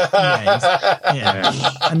ago.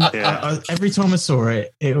 And every time I saw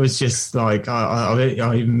it, it was just like I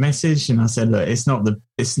messaged and I said, look, it's not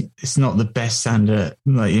the best sander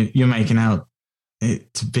like you're making out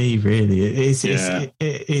it to be. Really, it's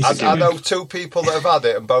I know two people that have had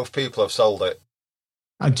it, and both people have sold it.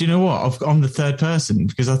 Do you know what? I'm the third person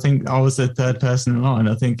because I think I was the third person in line.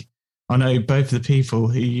 I think I know both of the people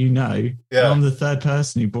who you know. Yeah. And I'm the third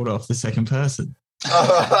person who bought it off the second person.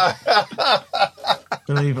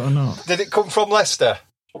 Believe it or not. Did it come from Leicester?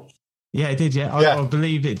 Yeah, it did, yeah. I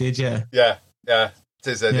believe it did, yeah. Yeah. It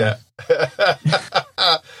is then, yeah.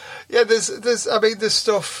 Yeah, there's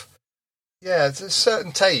stuff. Yeah, there's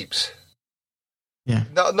certain tapes. Yeah.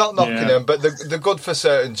 Not knocking them, but they're good for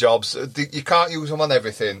certain jobs. You can't use them on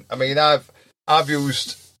everything. I mean, I've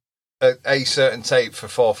used a certain tape for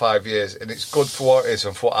 4 or 5 years, and it's good for what it is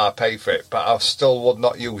and for what I pay for it, but I still would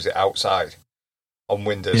not use it outside on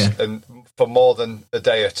windows and for more than a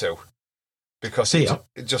day or two because it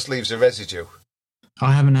just leaves a residue.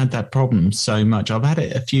 I haven't had that problem so much. I've had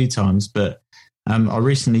it a few times, but I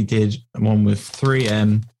recently did one with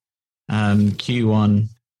 3M, Q1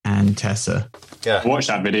 and Tessa. Yeah. I watched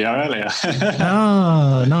that video earlier.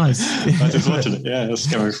 Oh, nice. I just watched it. Yeah, it's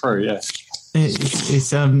going through, yeah.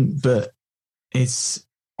 But it's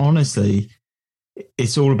honestly,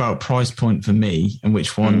 it's all about price point for me and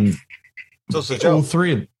which one does the job. All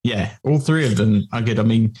three of them are good. I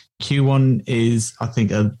mean, Q1 is, I think,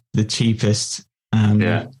 the cheapest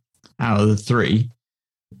out of the three.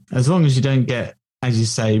 As long as you don't get, as you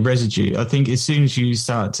say, residue. I think as soon as you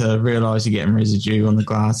start to realise you're getting residue on the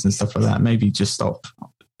glass and stuff like that, maybe just stop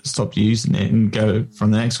using it and go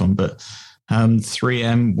from the next one. But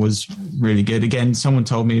 3M was really good. Again, someone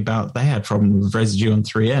told me they had problems with residue on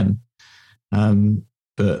 3M.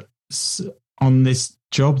 But on this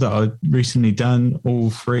job that I've recently done, all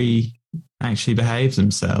three actually behaved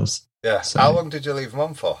themselves. Yeah. So, how long did you leave them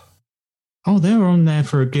on for? Oh, they were on there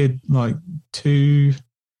for a good 2-3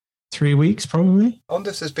 weeks probably. I wonder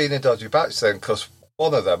if there's been a dodgy batch then, because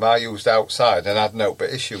one of them I used outside and had no but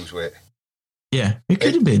issues with. Yeah, it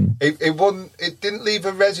could have been. It didn't leave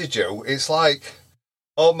a residue. It's like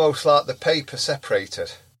almost like the paper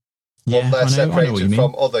separated. Yeah, they're separated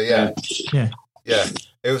from other. Yeah.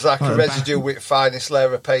 It was like a residue with finest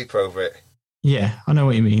layer of paper over it. Yeah, I know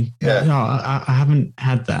what you mean. Yeah. No, I haven't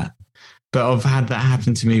had that, but I've had that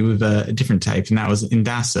happen to me with a different tape, and that was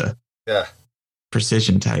Indasa. Yeah.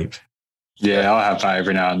 Precision tape. Yeah, I have that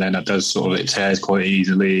every now and then. It does it tears quite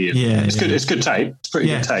easily. It's good. It's good tape. It's pretty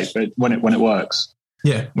good tape, but when it works.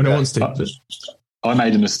 Yeah, when it wants to. But I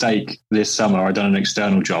made a mistake this summer. I'd done an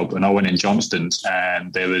external job, and I went in Johnston's,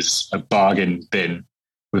 and there was a bargain bin.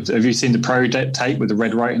 Have you seen the Pro tape with the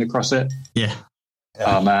red writing across it? Yeah.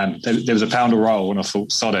 Oh man, there was £1 a roll, and I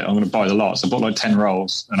thought, sod it, I'm going to buy the lot. So I bought 10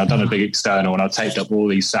 rolls, and I'd done a big external, and I taped up all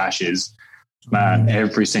these sashes. Man,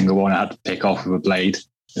 every single one I had to pick off with a blade.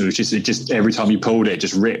 It just every time you pulled it,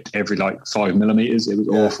 just ripped every 5 millimeters. It was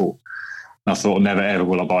awful. And I thought, never ever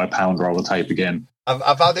will I buy a £1 roll of tape again.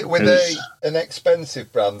 I've had it with an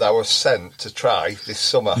expensive brand I was sent to try this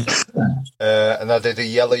summer, and I did a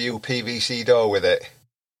yellow UPVC door with it.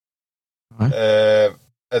 Right.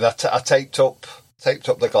 And I taped up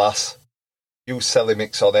the glass, used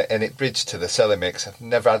Celimix on it, and it bridged to the Celimix. I've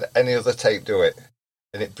never had any other tape do it,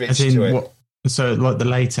 and it bridged to it. So like the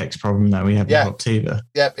latex problem that we have in Optiva.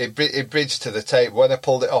 Yeah, it bridged to the tape. When I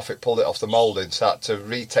pulled it off the moulding, so I had to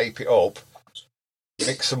re-tape it up,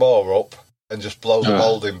 mix some more up, and just blow the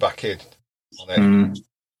moulding back in on it. And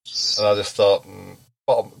I just thought,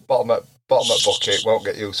 bottom at bucket, won't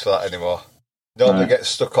get used for that anymore. Normally get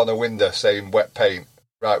stuck on a window saying wet paint.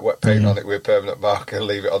 Right, wet paint on it with a permanent marker,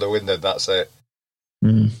 leave it on the window, and that's it.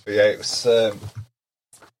 But yeah, it was. I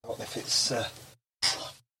don't know if it's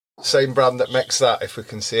same brand that makes that. If we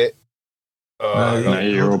can see it. No,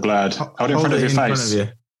 you're all blurred. Hold it in front of your face.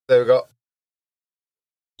 There we go.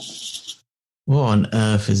 What on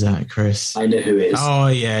earth is that, Chris? I know who it is. Oh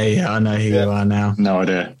yeah, I know who you are now. No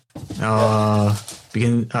idea. Don't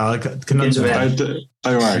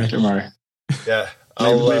worry. Yeah.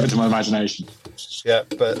 Leave it to my imagination. Yeah,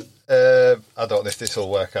 but I don't know if this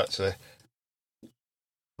will work actually.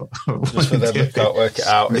 Just for them that can't work it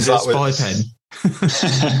out. Is that spy pen?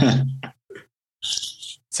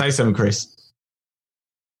 Say something, Chris.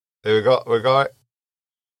 Here we got it.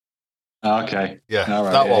 Okay. Yeah, all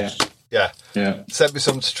right, that one. Yeah. Sent me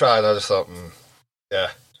something to try, and I just thought,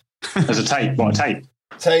 yeah. There's a tape. What a tape?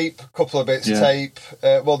 Tape, a couple of bits of tape.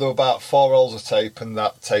 There were about 4 rolls of tape and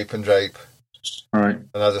that tape and drape. All right.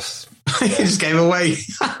 And I just... You just gave away.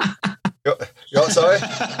 You what, sorry?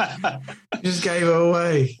 You just gave it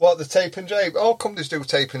away. What, the tape and drape? All companies do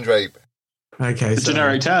tape and drape. Okay, it's a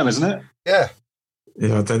generic term, isn't it? Yeah. I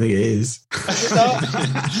don't think it is. Is it not?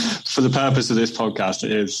 For the purpose of this podcast,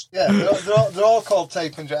 it is. Yeah, they're all called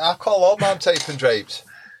tape and drape. I call all mine tape and drapes.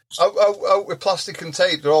 Out with plastic and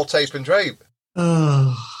tape, they're all tape and drape.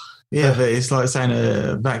 Oh, Yeah, but it's like saying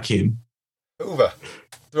a vacuum. Hoover.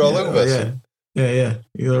 They're all Hoovers. Yeah.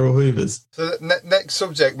 They're all Hoovers. So next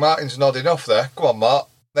subject, Martin's nodding off there. Come on, Mark.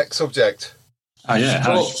 Next subject. Oh yeah,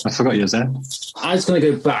 I forgot you was there. I was going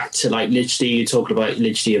to go back to like literally you're talking about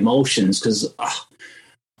literally emulsions because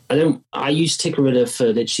I use Tickerilla for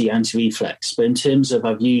literally anti-reflex, but in terms of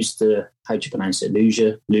I've used the how do you pronounce it?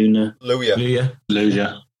 Luja.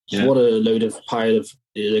 Yeah. What a load of pile of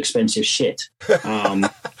expensive shit.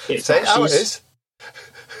 It Say it how it is.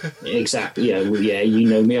 Exactly. Yeah. You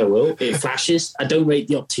know me. I will. It flashes. I don't rate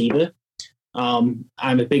the Optiva.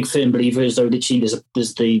 I'm a big firm believer as though literally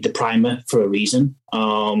there's the primer for a reason.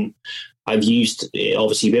 I've used it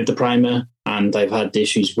obviously with the primer, and I've had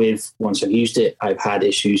issues with once I've used it. I've had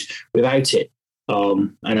issues without it,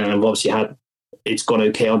 and then I've obviously had it's gone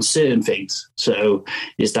okay on certain things. So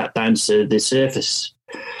is that down to the surface?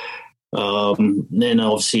 Then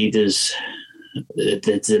obviously there's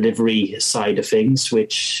the delivery side of things,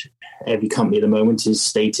 which every company at the moment is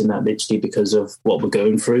stating that literally because of what we're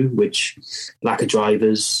going through, which lack of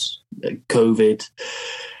drivers, COVID.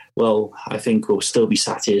 Well, I think we'll still be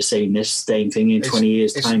sat here saying this same thing in 20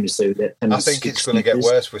 years' time. So that I think it's going to get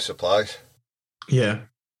worse with supplies. Yeah.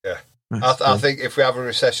 I think if we have a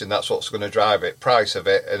recession, that's what's going to drive it: price of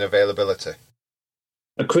it and availability.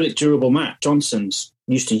 Acrylic durable mat, Johnson's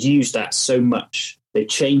used to use that so much. They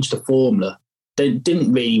changed the formula. They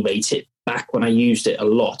didn't really rate it back when I used it a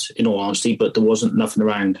lot, in all honesty, but there wasn't nothing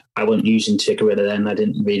around. I wasn't using Tickerilla then. I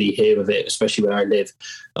didn't really hear of it, especially where I live.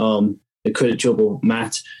 Acrylic durable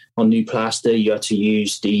mat on new plaster, you had to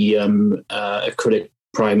use the acrylic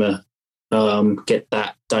primer, get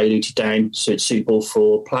that diluted down so it's suitable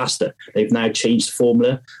for plaster. They've now changed the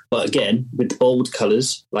formula, but again, with the bold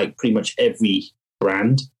colours, like pretty much every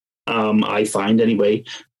brand, I find anyway,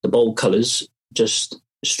 the bold colours just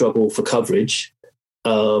struggle for coverage.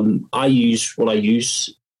 I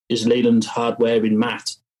use is Leyland hardware in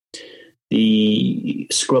matte. The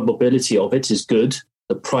scrubbability of it is good.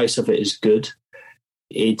 The price of it is good.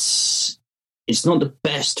 It's not the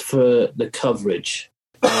best for the coverage,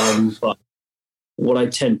 but what I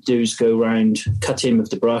tend to do is go around, cut in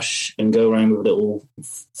with the brush, and go around with a little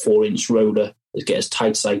 4-inch roller to get as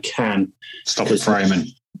tight as I can. Stop it framing.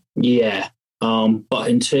 Yeah. But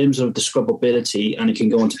in terms of the scrubbability, and it can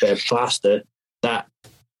go onto bare plaster, that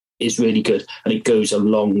is really good, and it goes a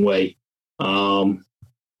long way.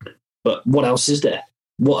 But what else is there?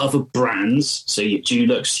 What other brands? So your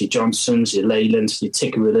Dulux, your Johnsons, your Leylands, your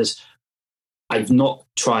Tickerillas. I've not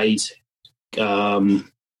tried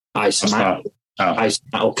Isomat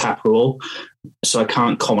or Caprol, so I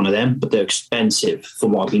can't comment on them, but they're expensive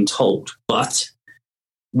from what I've been told. But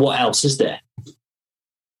what else is there?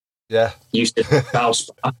 Yeah. Used to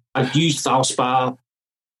Valspar. I've used Valspar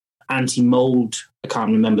anti-mold. I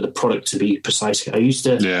can't remember the product to be precise. I used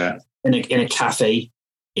to in a cafe.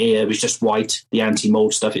 It was just white. The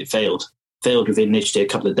anti-mold stuff, it failed within literally a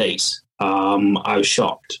couple of days. I was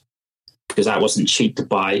shocked because that wasn't cheap to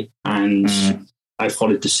buy, and I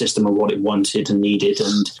followed the system of what it wanted and needed,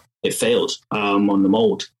 and it failed on the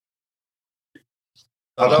mold.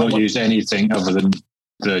 I've not used anything other than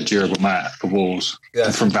the durable mat for walls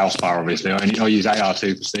from Valspar, obviously. I use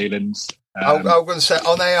AR2 for ceilings. I'm going to say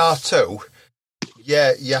on AR2,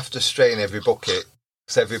 you have to strain every bucket.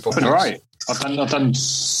 Every bucket. Right. I've done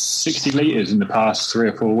 60 litres in the past 3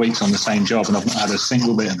 or 4 weeks on the same job, and I've not had a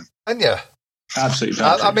single bit. And yeah, absolutely.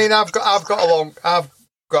 I mean, I've got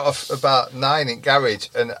about 9 in garage,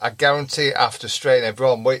 and I guarantee I have to strain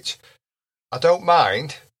everyone, which I don't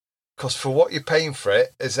mind, because for what you're paying for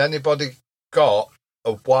it, has anybody got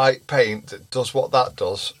a white paint that does what that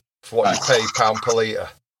does for what you pay £1 per litre?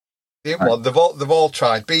 The one they've all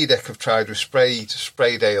tried. BDEC have tried with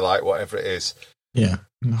spray daylight, whatever it is. Yeah.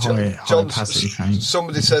 High opacity paint.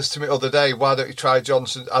 Somebody says to me the other day, why don't you try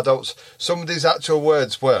Johnson? Somebody's actual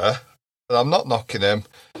words were, and I'm not knocking him,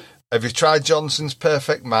 have you tried Johnson's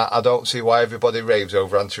Perfect Matte? I don't see why everybody raves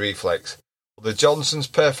over anti-reflex. The Johnson's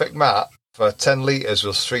Perfect Matte for 10 litres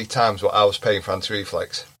was 3 times what I was paying for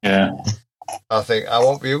anti-reflex. Yeah. I think I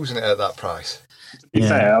won't be using it at that price. To be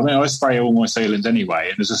fair, I mean, I spray all my sealants anyway,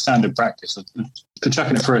 and as a standard practice, for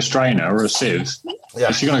chucking it through a strainer or a sieve,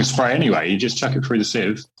 if you're going to spray anyway, you just chuck it through the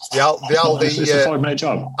sieve. The Aldi, it's a 5-minute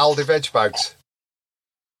job. Aldi veg bags.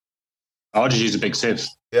 I'll just use a big sieve.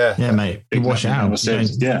 Yeah, mate. You wash it out.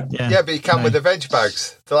 Yeah, but you can with the veg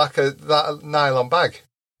bags. They're like that nylon bag.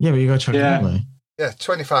 Yeah, but you got to chuck it anyway. Yeah,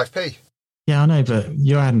 25p. Yeah, I know, but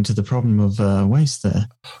you're adding to the problem of waste there.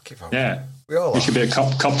 Yeah. It should be a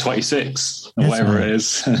COP 26 or whatever it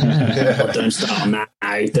is. Oh, don't start now.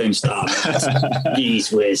 Don't start.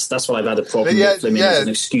 Jeez whiz. That's why I've had a problem with Fleming as an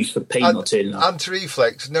excuse for paint not turning up.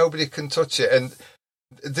 Anti-reflex, nobody can touch it. And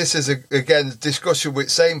this is, again, discussion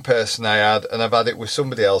with same person I had, and I've had it with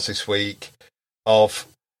somebody else this week, but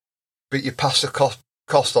you pass the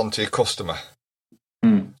cost on to your customer.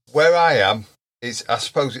 Where I am, I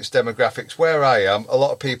suppose it's demographics. Where I am, a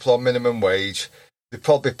lot of people on minimum wage, they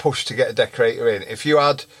probably push to get a decorator in. If you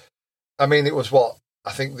had, it was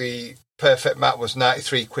I think the perfect mat was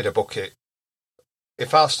 93 quid a bucket.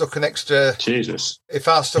 If I stuck an extra,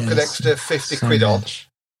 an extra 50 quid on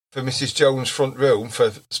for Mrs. Jones' front room for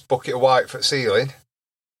a bucket of white for the ceiling,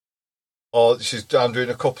 or I'm doing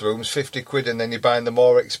a couple of rooms, 50 quid, and then you're buying the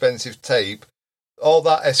more expensive tape, all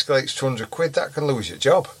that escalates to 100 quid, that can lose your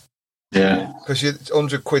job. Yeah. Because you're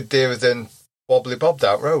 100 quid dearer than Wobbly Bob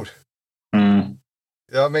down road.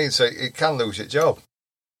 You know what I mean? So it can lose your job.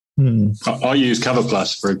 I used Cover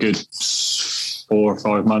Plus for a good 4 or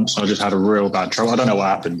 5 months. I just had a real bad trouble. I don't know what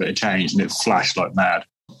happened, but it changed and it flashed like mad.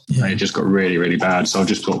 Yeah. And it just got really, really bad. So I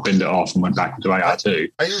just sort of binned it off and went back to 802.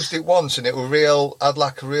 I used it once and it was had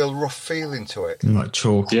like a real rough feeling to it. Like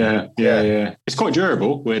chalk. Yeah. It's quite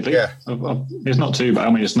durable, weirdly. Yeah. It's not too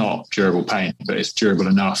bad. It's not durable paint, but it's durable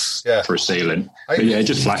enough for a ceiling. It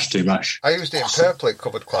just flashed too much. I used it in purple. It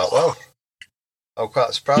covered quite well. I'm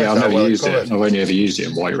quite surprised. Yeah, I've never used it. I've only ever used it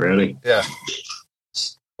in white, really. Yeah.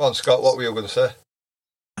 Go on, Scott, what were you going to say?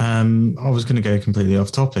 I was going to go completely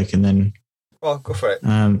off topic and then... Well, go for it.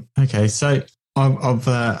 Okay, so I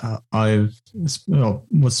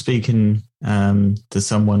was speaking to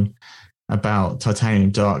someone about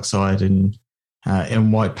titanium dioxide and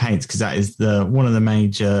in white paints, because that is one of the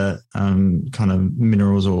major kind of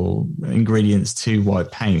minerals or ingredients to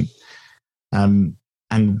white paint.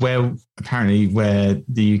 And where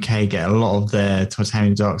the UK get a lot of their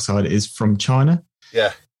titanium dioxide is from China.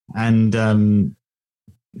 Yeah. And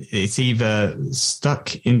it's either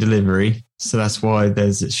stuck in delivery, so that's why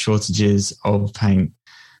there's shortages of paint,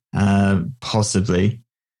 possibly.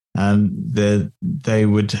 They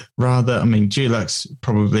would rather, Dulux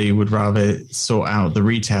probably would rather sort out the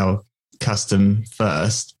retail custom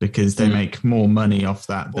first because they make more money off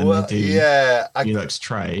that than they do Dulux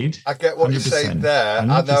trade. I get what you're saying there. 100%.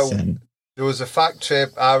 I know there was a factory,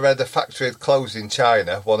 I read a factory had closed in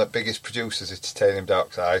China, one of the biggest producers of titanium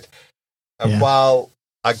dioxide. And while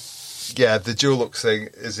the Dulux thing,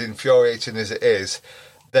 as infuriating as it is,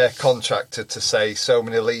 they're contracted to say so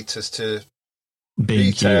many litres to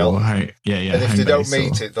retail. And if they don't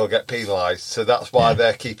meet it, they'll get penalised. So that's why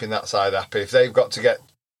they're keeping that side happy. If they've got to get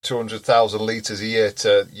 200,000 litres a year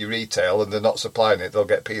to your retail and they're not supplying it, they'll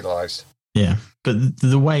get penalised. Yeah, but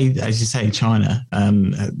the way, as you say, China,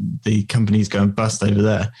 the companies going bust over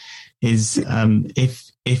there, is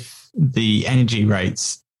if the energy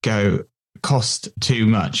rates cost too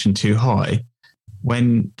much and too high,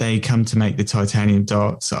 when they come to make the titanium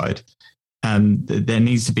dioxide, there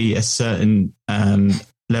needs to be a certain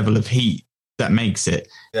level of heat that makes it.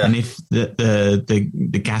 Yeah. And if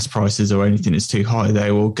the gas prices or anything is too high,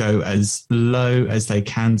 they will go as low as they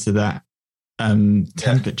can to that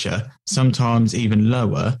temperature, sometimes even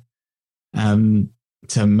lower,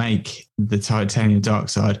 to make the titanium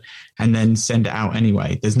dioxide and then send it out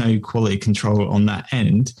anyway. There's no quality control on that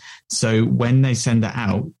end. So when they send it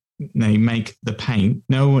out, they make the paint.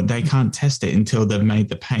 No, they can't test it until they've made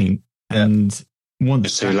the paint. And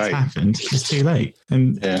once that's happened, it's too late.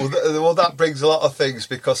 And well, that brings a lot of things,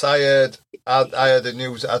 because I heard the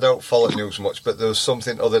news. I don't follow news much, but there was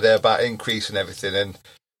something the other day about increase and everything, and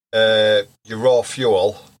your raw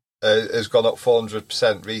fuel has gone up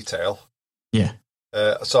 400% retail. Yeah.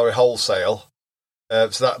 Wholesale.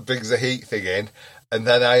 So that brings the heat thing in. And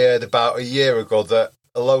then I heard about a year ago that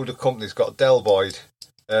a load of companies got Delboid,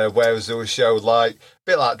 whereas they were showed a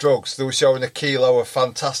bit like drugs. They were showing a kilo of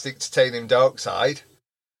fantastic titanium dioxide.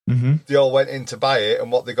 Mm-hmm. They all went in to buy it,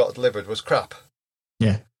 and what they got delivered was crap.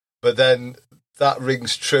 Yeah. But then that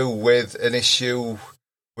rings true with an issue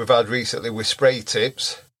we've had recently with spray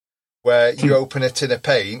tips, where you open a tin of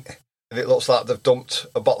paint and it looks like they've dumped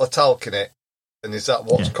a bottle of talc in it. And is that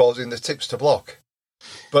what's causing the tips to block?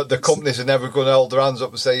 But the companies are never going to hold their hands up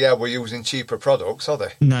and say, yeah, we're using cheaper products, are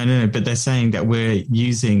they? No. But they're saying that we're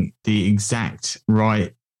using the exact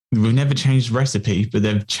right. We've never changed recipe, but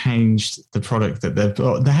they've changed the product that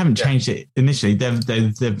they haven't changed it initially.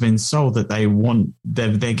 They've been sold that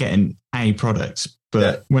they're getting a product,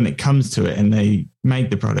 but when it comes to it and they make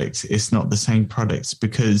the product, it's not the same products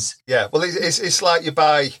because... Yeah, well, it's like you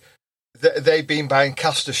buy... They've been buying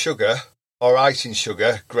caster sugar or icing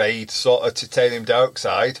sugar grade sort of titanium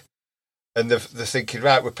dioxide, and they're thinking,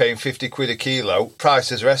 right, we're paying 50 quid a kilo,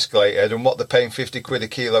 prices are escalated, and what they're paying 50 quid a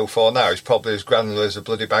kilo for now is probably as granular as a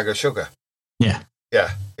bloody bag of sugar. Yeah.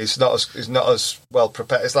 Yeah, it's not as well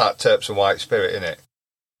prepared. It's like terps and white spirit, isn't it?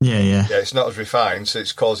 Yeah. Yeah, it's not as refined, so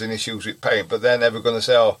it's causing issues with paint. But they're never going to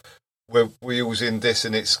say, "Oh, we're using this,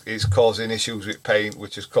 and it's causing issues with paint,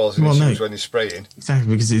 which is causing issues when you're spraying."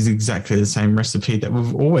 Exactly, because it's exactly the same recipe that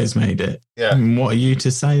we've always made it. Yeah. And what are you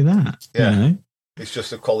to say that? Yeah. You know? It's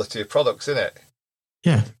just the quality of products, isn't it?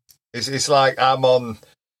 Yeah. It's like I'm on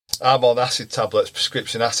acid tablets,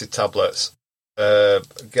 prescription acid tablets.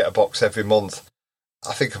 Get a box every month.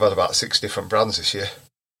 I think I've had about 6 different brands this year.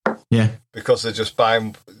 Yeah. Because they're just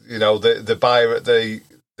buying, the buyer at the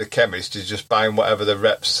chemist is just buying whatever the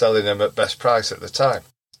rep's selling them at best price at the time.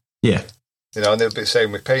 Yeah. And they'll be the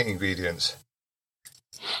same with paint ingredients.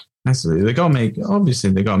 Absolutely. They got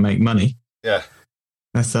to make money. Yeah.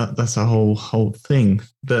 That's a whole thing.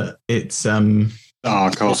 But it's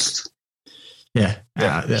cost. Yeah,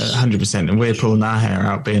 100%. And we're pulling our hair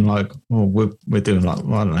out, being like, well, we're doing like,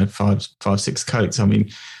 well, I don't know, 5-6 coats. I mean,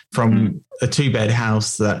 from a 2-bed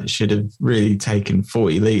house that should have really taken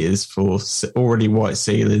 40 litres for already white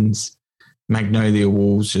ceilings, magnolia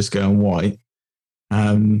walls just going white.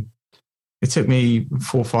 It took me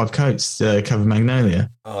 4 or 5 coats to cover magnolia.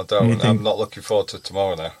 Oh, don't. I'm not looking forward to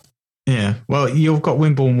tomorrow now. Yeah, well, you've got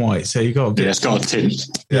Wimborne white, so you've got a bit. Yeah, it's got a tint.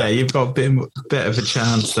 Yeah, you've got a bit of a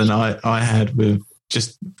chance than I had with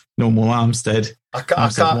just normal Armstead. I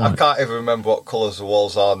can't even remember what colours the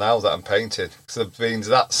walls are now that I'm painting, because they've been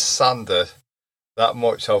that sanded that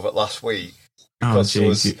much over last week. That's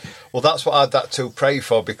what I had that to pray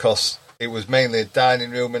for, because it was mainly a dining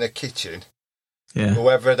room and a kitchen. Yeah.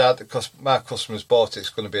 Whoever had because my customers bought it's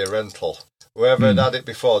going to be a rental. Whoever had it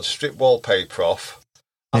before, had stripped wallpaper off.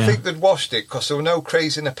 I think they'd washed it because there were no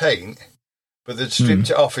crays in the paint, but they'd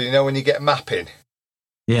stripped it off. And when you get mapping,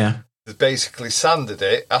 they basically sanded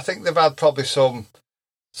it. I think they've had probably some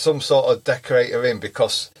sort of decorator in,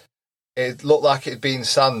 because it looked like it had been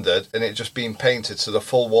sanded and it had just been painted, so the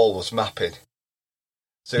full wall was mapping.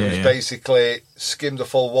 So it was basically skimmed the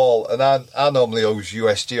full wall. And I normally use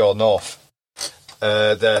USG or North,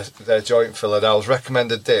 their joint filler. And I was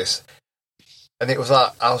recommended this, and I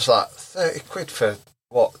was like 30 quid for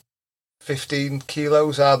what, 15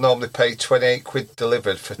 kilos? I normally pay 28 quid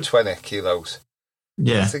delivered for 20 kilos.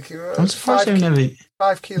 Yeah. I'm surprised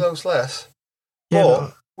 5 kilos less. Yeah,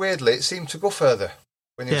 but weirdly, it seemed to go further.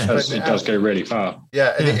 When you it does go really far.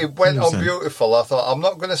 Yeah, and it went 100%. On beautiful. I thought, I'm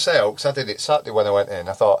not going to say it, because I did it Saturday when I went in.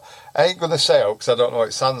 I thought, I ain't going to say it, because I don't know what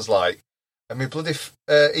it sounds like. And my bloody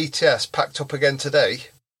ETS packed up again today.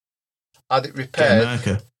 Had it repaired.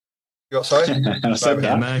 Sorry? I said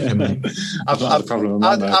that. America, mate. I've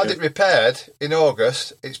had it repaired in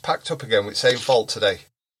August. It's packed up again with the same fault today.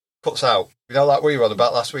 Cuts out. Like we were on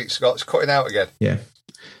about last week, Scott. It's cutting out again. Yeah.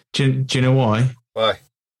 Do you know why? Why?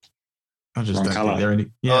 I just don't think they're any.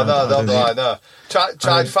 Yeah, no.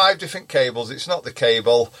 Tried 5 different cables. It's not the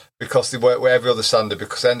cable, because they work with every other sander,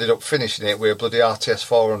 because I ended up finishing it with a bloody RTS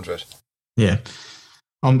 400. Yeah.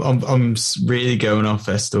 I'm really going off,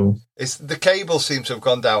 Vestal. It's the cable seems to have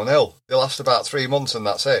gone downhill. They last about 3 months, and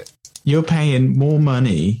that's it. You're paying more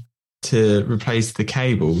money to replace the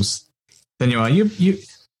cables than you are.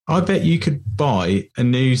 I bet you could buy a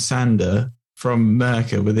new sander from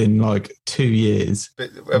Mercer within like 2 years.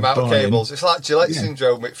 But about cables, it's like Gillette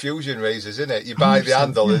syndrome with fusion razors, isn't it? You buy the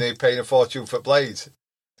handle and you're paying a fortune for blades.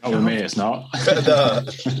 Oh, with me, it's not.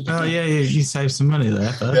 Oh yeah, you save some money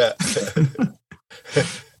there. Yeah.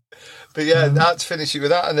 But yeah, that's finishing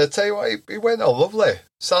with that, and I tell you what, it went on lovely,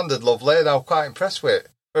 sanded lovely, and I'm quite impressed with it.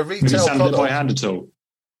 For a retail Have you sanded product, it by hand at all?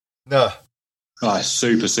 No. Oh, it's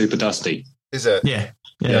super dusty. Is it? Yeah.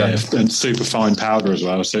 And super fine powder as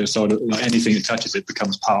well. So it's sort of like anything that touches it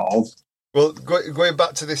becomes part of. Well, going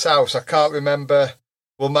back to this house, I can't remember.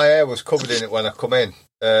 Well, my hair was covered in it when I come in,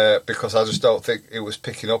 because I just don't think it was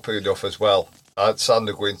picking up enough as well. I had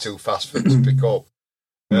sander going too fast for it to pick up.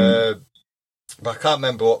 But I can't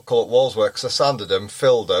remember what colour walls were, because I sanded them,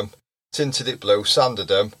 filled them, tinted it blue, sanded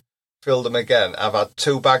them, filled them again. I've had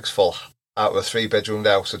 2 bags full out of a 3-bedroom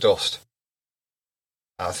house of dust.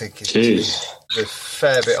 I think there's a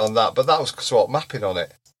fair bit on that, but that was sort of mapping on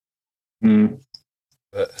it.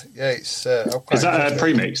 But yeah, it's. Is that a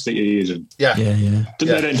premix that you're using? Yeah. Yeah.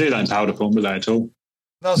 They don't do that in powder form, do they at all?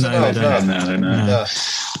 No. That's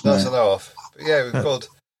a no off. But yeah, it was good.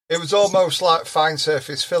 It was almost like fine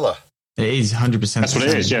surface filler. It is 100%. That's what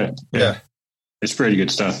it is. Yeah. It's really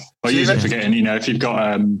good stuff. But usually forgetting, if you've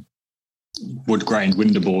got wood grain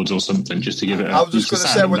window boards or something just to give it. I was just going to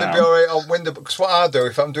say, would it be all right on window? Because what I do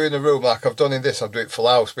if I'm doing a room like I've done in this, I'll do it full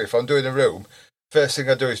house. But if I'm doing a room, first thing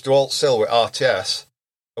I do is do alt sill with RTS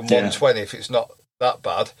and 120 if it's not that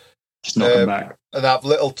bad. Just knock them back. And have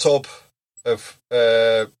little tub of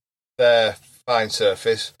their fine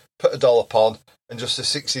surface, put a dollop on, and just a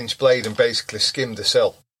 6-inch blade, and basically skim the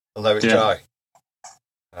sill and let it dry.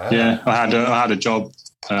 Yeah, I had a job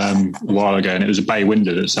a while ago, and it was a bay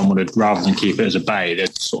window that someone had, rather than keep it as a bay,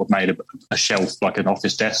 they'd sort of made a shelf like an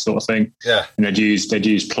office desk sort of thing. Yeah, and they'd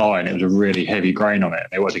used ply, and it was a really heavy grain on it. And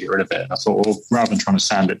they wanted to get rid of it, and I thought, well, rather than trying to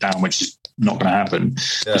sand it down, which is not going to happen,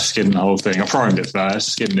 just skim the whole thing. I primed it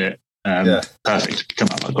first, skimmed it. Perfect. Come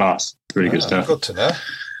out like glass. Really good stuff. Good to know.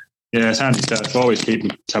 Yeah, it's handy stuff. I always keep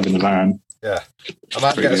the tub in the van. Yeah, I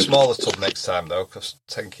might get a smaller tub next time though, because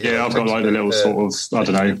 10 kilos. Yeah, I've got like the little sort of, I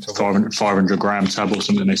don't know, 500 gram tub or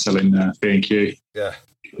something they sell in B&Q. Yeah,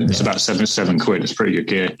 it's about seven quid. It's pretty good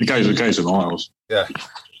gear. It goes for miles. Yeah.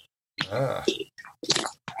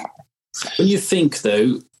 When you think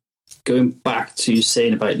though, going back to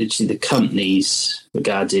saying about literally the companies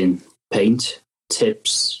regarding paint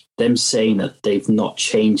tips, them saying that they've not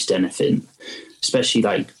changed anything, especially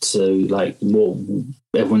like what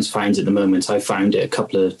everyone's finds at the moment. I found it a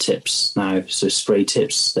couple of tips now, so spray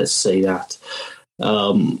tips, let's say that.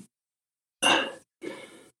 Wouldn't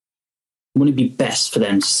it be best for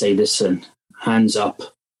them to say, listen, hands up,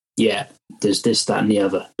 there's this, that and the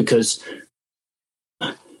other? Because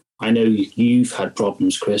I know you've had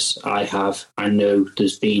problems, Chris. I have. I know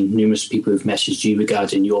there's been numerous people who've messaged you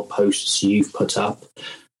regarding your posts you've put up.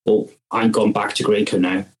 Well, I'm gone back to Graco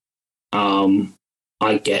now.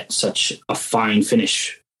 I get such a fine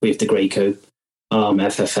finish with the Graco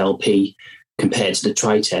FFLP compared to the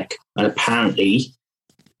Tritec. And apparently,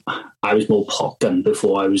 I was more pot gun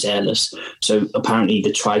before I was airless. So apparently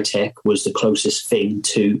the Tritec was the closest thing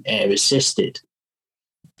to air assisted,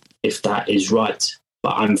 if that is right.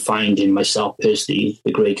 But I'm finding myself personally,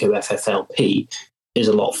 the Graco FFLP is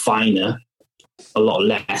a lot finer, a lot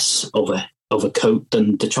less of a coat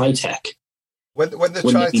than the Tritec. When the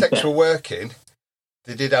Tritecs were working,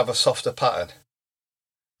 they did have a softer pattern.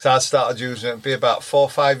 So I started using it be about 4 or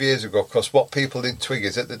 5 years ago, because what people didn't twig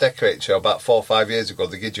is at the Decorate Show about 4 or 5 years ago,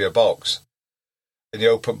 they give you a box. And the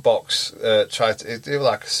open box, it was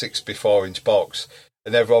like a 64-inch box.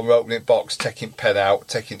 And everyone were opening box, taking pen out,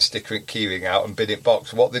 taking sticker and keyring out and bidding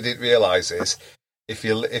box. What they didn't realise is, if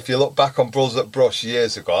you look back on Brothers at Brush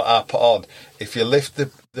years ago, I put on, if you lift the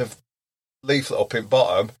leaflet up in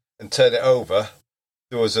bottom and turn it over,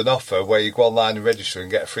 there was an offer where you go online and register and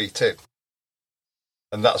get a free tip.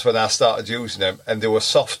 And that's when I started using them, and they were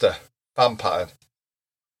softer fan pattern.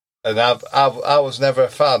 And I was never a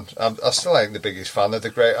fan. I still ain't the biggest fan of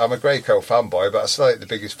I'm a Graco fanboy, but I still ain't the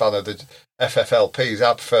biggest fan of the FFLPs.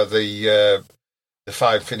 I prefer the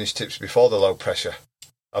fine finish tips before the low pressure.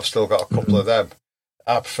 I've still got a couple of them.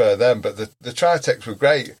 I prefer them, but the Tritecs were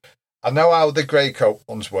great. I know how the Graco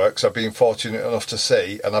ones work, 'cause I've been fortunate enough to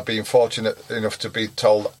see, and I've been fortunate enough to be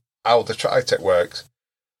told how the Tritec works.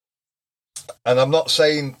 And I'm not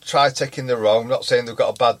saying Tritec in the wrong, I'm not saying they've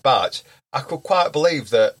got a bad batch. I could quite believe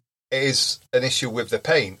that it is an issue with the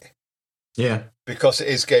paint. Yeah. Because it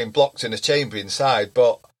is getting blocked in a chamber inside,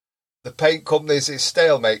 but the paint companies, it's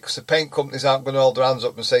stalemate, because the paint companies aren't going to hold their hands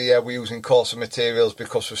up and say, yeah, we're using coarser materials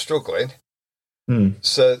because we're struggling.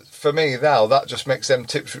 So for me now, that just makes them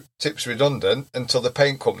tips redundant until the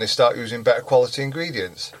paint companies start using better quality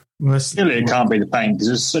ingredients. Well, still, it can't be the paint, because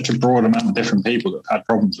there's such a broad amount of different people that have had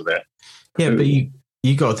problems with it. Yeah, but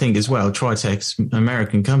you got to think as well, Tritec's an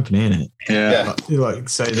American company, isn't it? Yeah.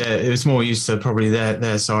 So it was more used to probably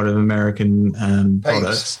their side of American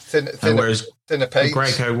products. Whereas thinner paints.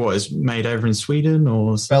 Graco, is made over in Sweden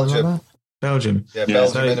or something Belgium. Like that? Belgium. Yeah,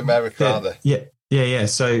 Belgium and America, aren't they? Yeah.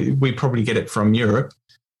 So we probably get it from Europe.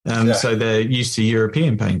 So they're used to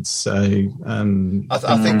European paints. So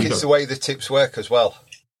I think it's the way the tips work as well.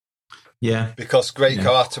 Yeah. Because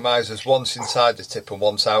Graco atomizes once inside the tip and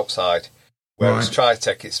once outside. Whereas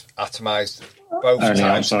Tritec, it's atomized both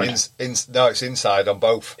times. It's inside on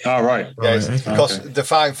both. Oh, right. Yeah, because the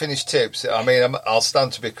fine finish tips, I mean, I'll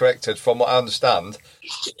stand to be corrected. From what I understand,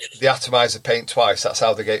 they atomise the paint twice. That's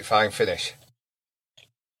how they get fine finish.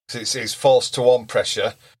 So it's forced to one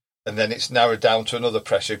pressure, and then it's narrowed down to another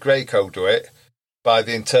pressure. Graco do it by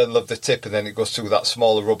the internal of the tip, and then it goes through that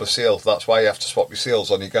smaller rubber seal. That's why you have to swap your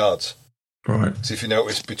seals on your guards. Right. So if you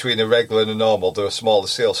notice, between a regular and a normal, there are smaller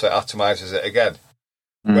seals, so it atomizes it again.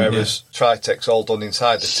 Whereas Tritec's all done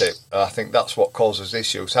inside the tip. And I think that's what causes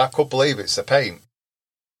issues. So I could believe it's the paint.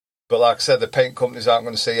 But like I said, the paint companies aren't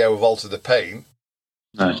going to say, yeah, we've altered the paint.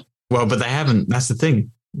 No. Well, but they haven't. That's the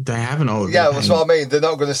thing. They haven't all. Yeah, that's what I mean. They're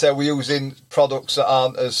not going to say we're using products that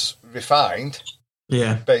aren't as refined.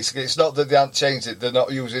 Yeah. Basically, it's not that they haven't changed it. They're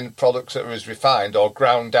not using products that are as refined or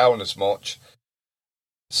ground down as much.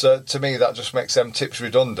 So to me, that just makes them tips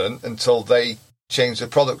redundant until they change the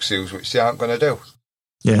products used, which they aren't going to do.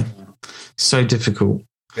 Yeah. So difficult.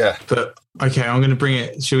 Yeah. But, okay, I'm going to bring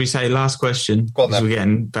it. Should we say last question? Go on then. We're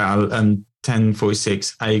getting about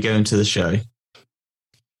 10:46. Are you going to the show?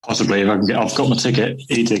 Possibly, if I can get. I've got my ticket,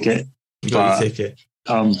 e-ticket. You got your ticket?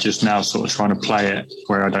 I'm just now sort of trying to play it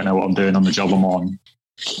where I don't know what I'm doing on the job I'm on.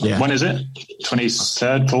 Yeah. When is it?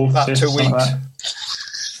 23rd, 4th, About 5th, 2 something like weeks.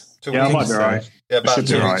 that? 2 Yeah, I weeks. might be right. Yeah, about Should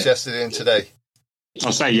 2 be weeks right. yesterday and today.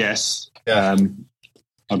 I'll say yes. Yeah.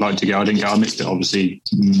 I'd like to go. I didn't go. I missed it, obviously,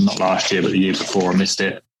 not last year, but the year before I missed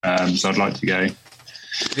it. So I'd like to go.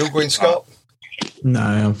 You're going, Scott?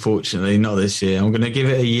 No, unfortunately, not this year. I'm going to give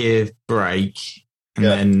it a year break and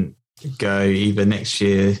then go either next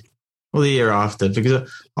year or the year after, because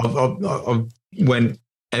I've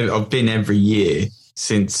been every year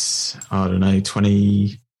since, I don't know,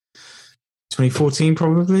 2014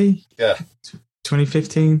 probably. Yeah.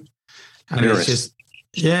 2015. And it's just,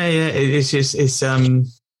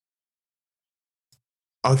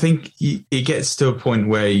 I think it gets to a point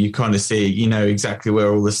where you kind of see, you know, exactly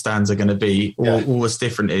where all the stands are going to be. All that's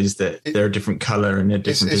different is that they're a different colour and a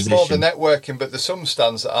different It's position. more the networking, but there's some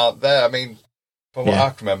stands that aren't there. I mean, from what I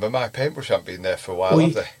can remember, my paintbrush haven't been there for a while,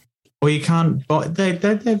 have they? Well, you can't buy. They've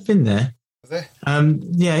been there. Have they?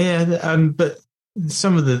 But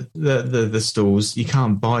some of the stalls you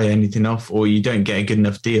can't buy anything off, or you don't get a good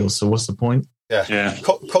enough deal. So what's the point? Yeah.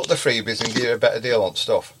 Cut the freebies and give you a better deal on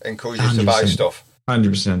stuff. Encourage you to buy stuff.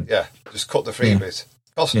 100%. Yeah, just cut the freebies.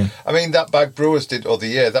 I mean, that bag Brewers did other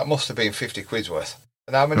year, that must have been 50 quid's worth.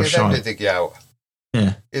 And how many of them did they get out?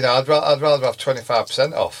 Yeah. You know, I'd rather have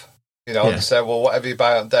 25% off. You know, and say, well, whatever you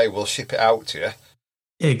buy on day, we'll ship it out to you.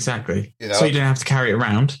 Yeah, exactly. You know, so you don't have to carry it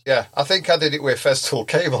around. Yeah, I think I did it with Festival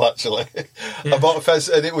Cable, actually. I bought a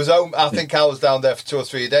Festival, and it was home. I think I was down there for 2 or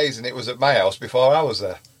 3 days, and it was at my house before I was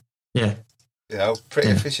there. Yeah. You know, pretty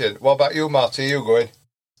efficient. What about you, Marty? Are you going?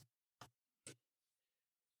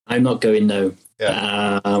 I'm not going, no.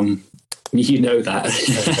 Yeah. You know that.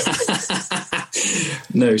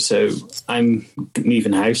 No, so I'm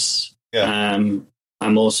moving house. Yeah.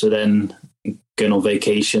 I'm also then going on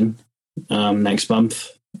vacation next month.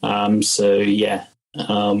 It's a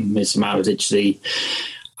matter of literally.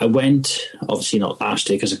 I went, obviously not last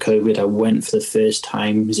year because of COVID. I went for the first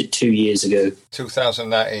time. Was it 2 years ago?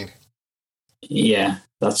 2019. Yeah,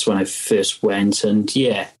 that's when I first went, and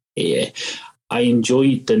I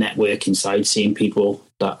enjoyed the networking side, seeing people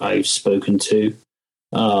that I've spoken to,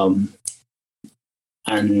 and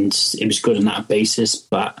it was good on that basis.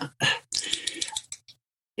 But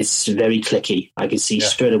it's very cliquey. I could see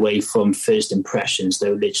straight away from first impressions,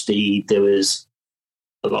 there was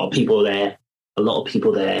a lot of people there.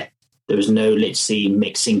 There was no literally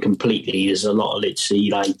mixing completely. There's a lot of literally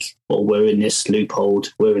like, well, we're in this loophole,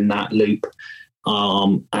 we're in that loop.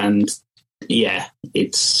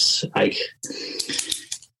 It's like,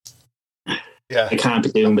 I can't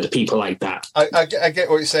be dealing with people like that. I get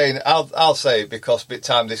what you're saying. I'll say it because by the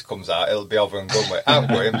time this comes out, it'll be over and done with. I'm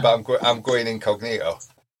going, but I'm going incognito,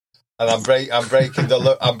 and I'm breaking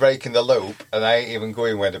the loop, and I ain't even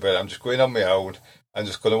going anywhere. I'm just going on my own. I'm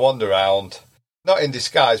just going to wander around, not in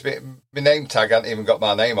disguise. But my name tag hasn't even got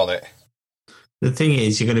my name on it. The thing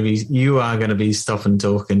is, you are going to be stopping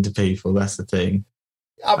talking to people. That's the thing.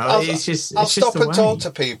 I'll stop and talk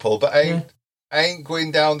to people, but I ain't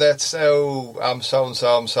going down there to say, oh, I'm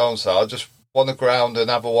so-and-so, I'm so-and-so. I just want to go around and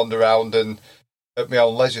have a wander around and at my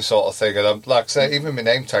own leisure sort of thing. And I'm like I say, even my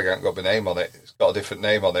name tag hasn't got my name on it. It's got a different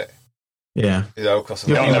name on it. Yeah. You know, because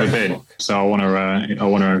I've never been, so I want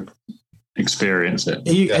to experience it.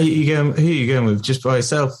 Who are you going with? Just by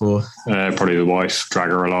yourself, or probably the wife? Drag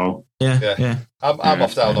her along. Yeah. I'm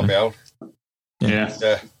off down on my own.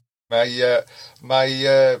 Yeah.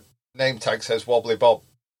 My name tag says Wobbly Bob.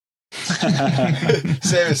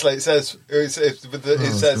 Seriously, it says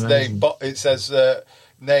name. It says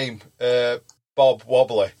name Bob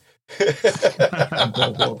Wobbly.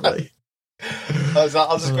 Bob Wobbly.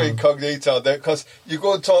 I'll just go incognito there because you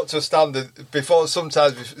go and talk to a stand and before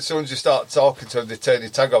sometimes as soon as you start talking to them, they turn your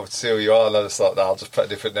tag over to see who you are, and I just thought, I'll just put a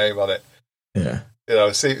different name on it. Yeah. You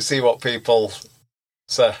know, see what people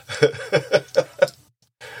say.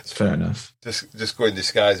 It's fair enough. Just go in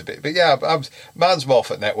disguise a bit. But yeah, mine's more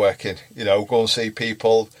for networking. You know, go and see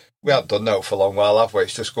people. We haven't done that for a long while, have we?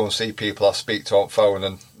 It's just go and see people I speak to on phone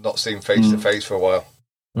and not see them face to face for a while.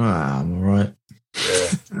 I'm all right. Yeah,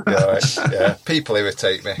 right. Yeah. People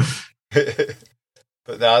irritate me.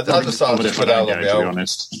 But no, I just thought I'd just go down on my own. To be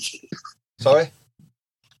honest. Sorry?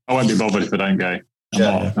 I won't be bothered if I don't go.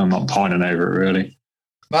 I'm not pining over it, really.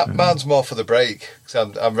 Mine's more for the break,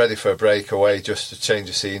 because I'm ready for a break away, just to change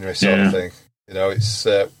the scenery sort of thing. You know, it's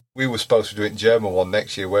we were supposed to do it in German one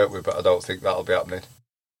next year, weren't we? But I don't think that'll be happening.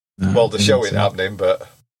 No, well, the show ain't happening, but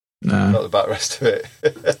not about the rest of it.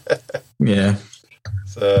 Yeah.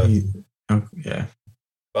 So, yeah.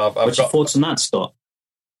 What's your thoughts on that, Scott?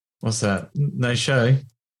 What's that? No show?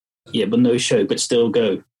 Yeah, but no show, but still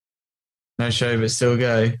go. No show, but still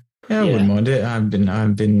go. Yeah, I wouldn't mind it. I've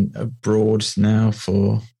been abroad now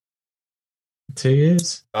for 2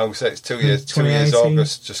 years. I would say it's 2 years. 2 years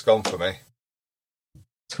August just gone for me.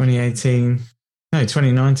 2018. No,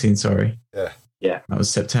 2019, sorry. Yeah. That was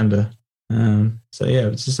September. So yeah,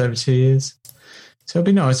 it was just over 2 years. So it'd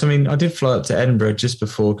be nice. I mean, I did fly up to Edinburgh just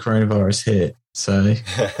before coronavirus hit. So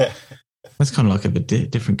that's kind of like a bit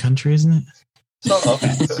different country, isn't it? Sort of.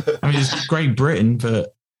 I mean, it's Great Britain,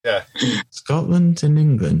 but Scotland and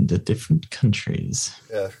England are different countries.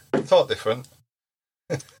 Yeah, it's all different.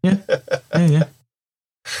 Yeah.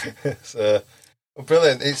 So,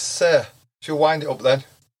 brilliant. It's should we wind it up then?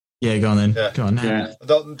 Yeah, go on then. Yeah. Go on now. Yeah. I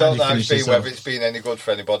don't know how it's been, whether it's been any good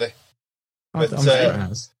for anybody. But I'm sure it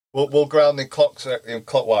has. We'll ground in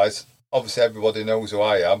clockwise. Obviously, everybody knows who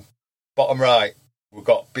I am. Bottom right, we've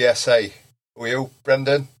got BSA. Who are you,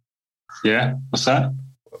 Brendan? Yeah, what's that?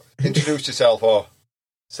 Introduce yourself or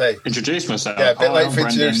say. Introduce myself. Yeah, a bit late for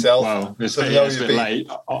introduce yourself. Well, it's a bit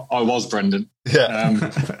late. I was Brendan. Yeah.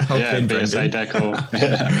 BSA Decor.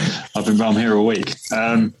 I'm here a week.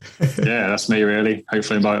 Yeah, that's me really.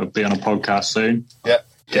 Hopefully I might be on a podcast soon. Yeah.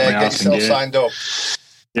 Get yourself signed up.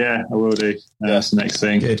 Yeah, I will do. That's the next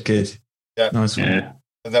thing. Good. Yeah. Nice one. Yeah.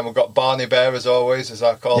 And then we've got Barney Bear as always, as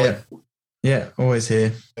I call him. Yeah, always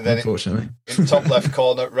here, and then unfortunately. In top left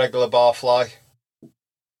corner, regular barfly.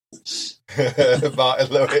 Martin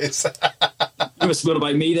Lewis. You must have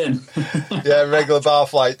about me then. Yeah, regular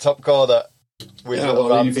barfly, top corner. The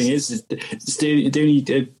only thing is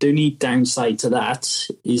the only downside to that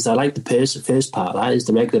is I like the first part. That is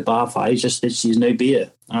the regular barfly. Just there's no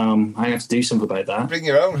beer. I have to do something about that. Bring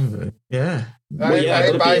your own. Yeah. I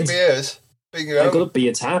ain't buying beers. Bring your own. I got a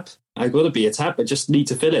beer tap. I just need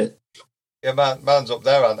to fill it. Yeah, man's up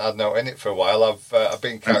there. I've not in it for a while. I've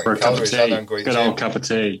been counting calories and I'm going. Good old cup of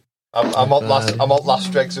tea. I'm on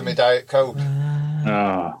last dregs of my Diet Coke.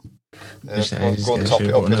 Oh. We'll go and top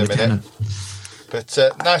it up in a minute. But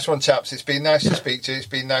nice one, chaps. It's been nice to speak to you. It's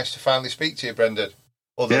been nice to finally speak to you, Brendan.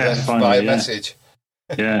 Other than via message.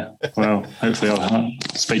 Yeah, well, hopefully I'll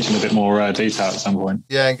speak to you in a bit more detail at some point.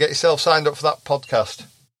 Yeah, and get yourself signed up for that podcast.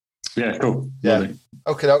 Yeah, cool. Yeah.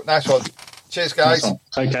 Okay, nice one. Cheers, guys. Nice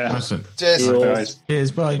Take care. Nice one. Cheers. Guys.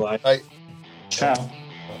 Cheers, bye. Bye. Ciao.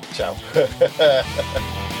 Ciao.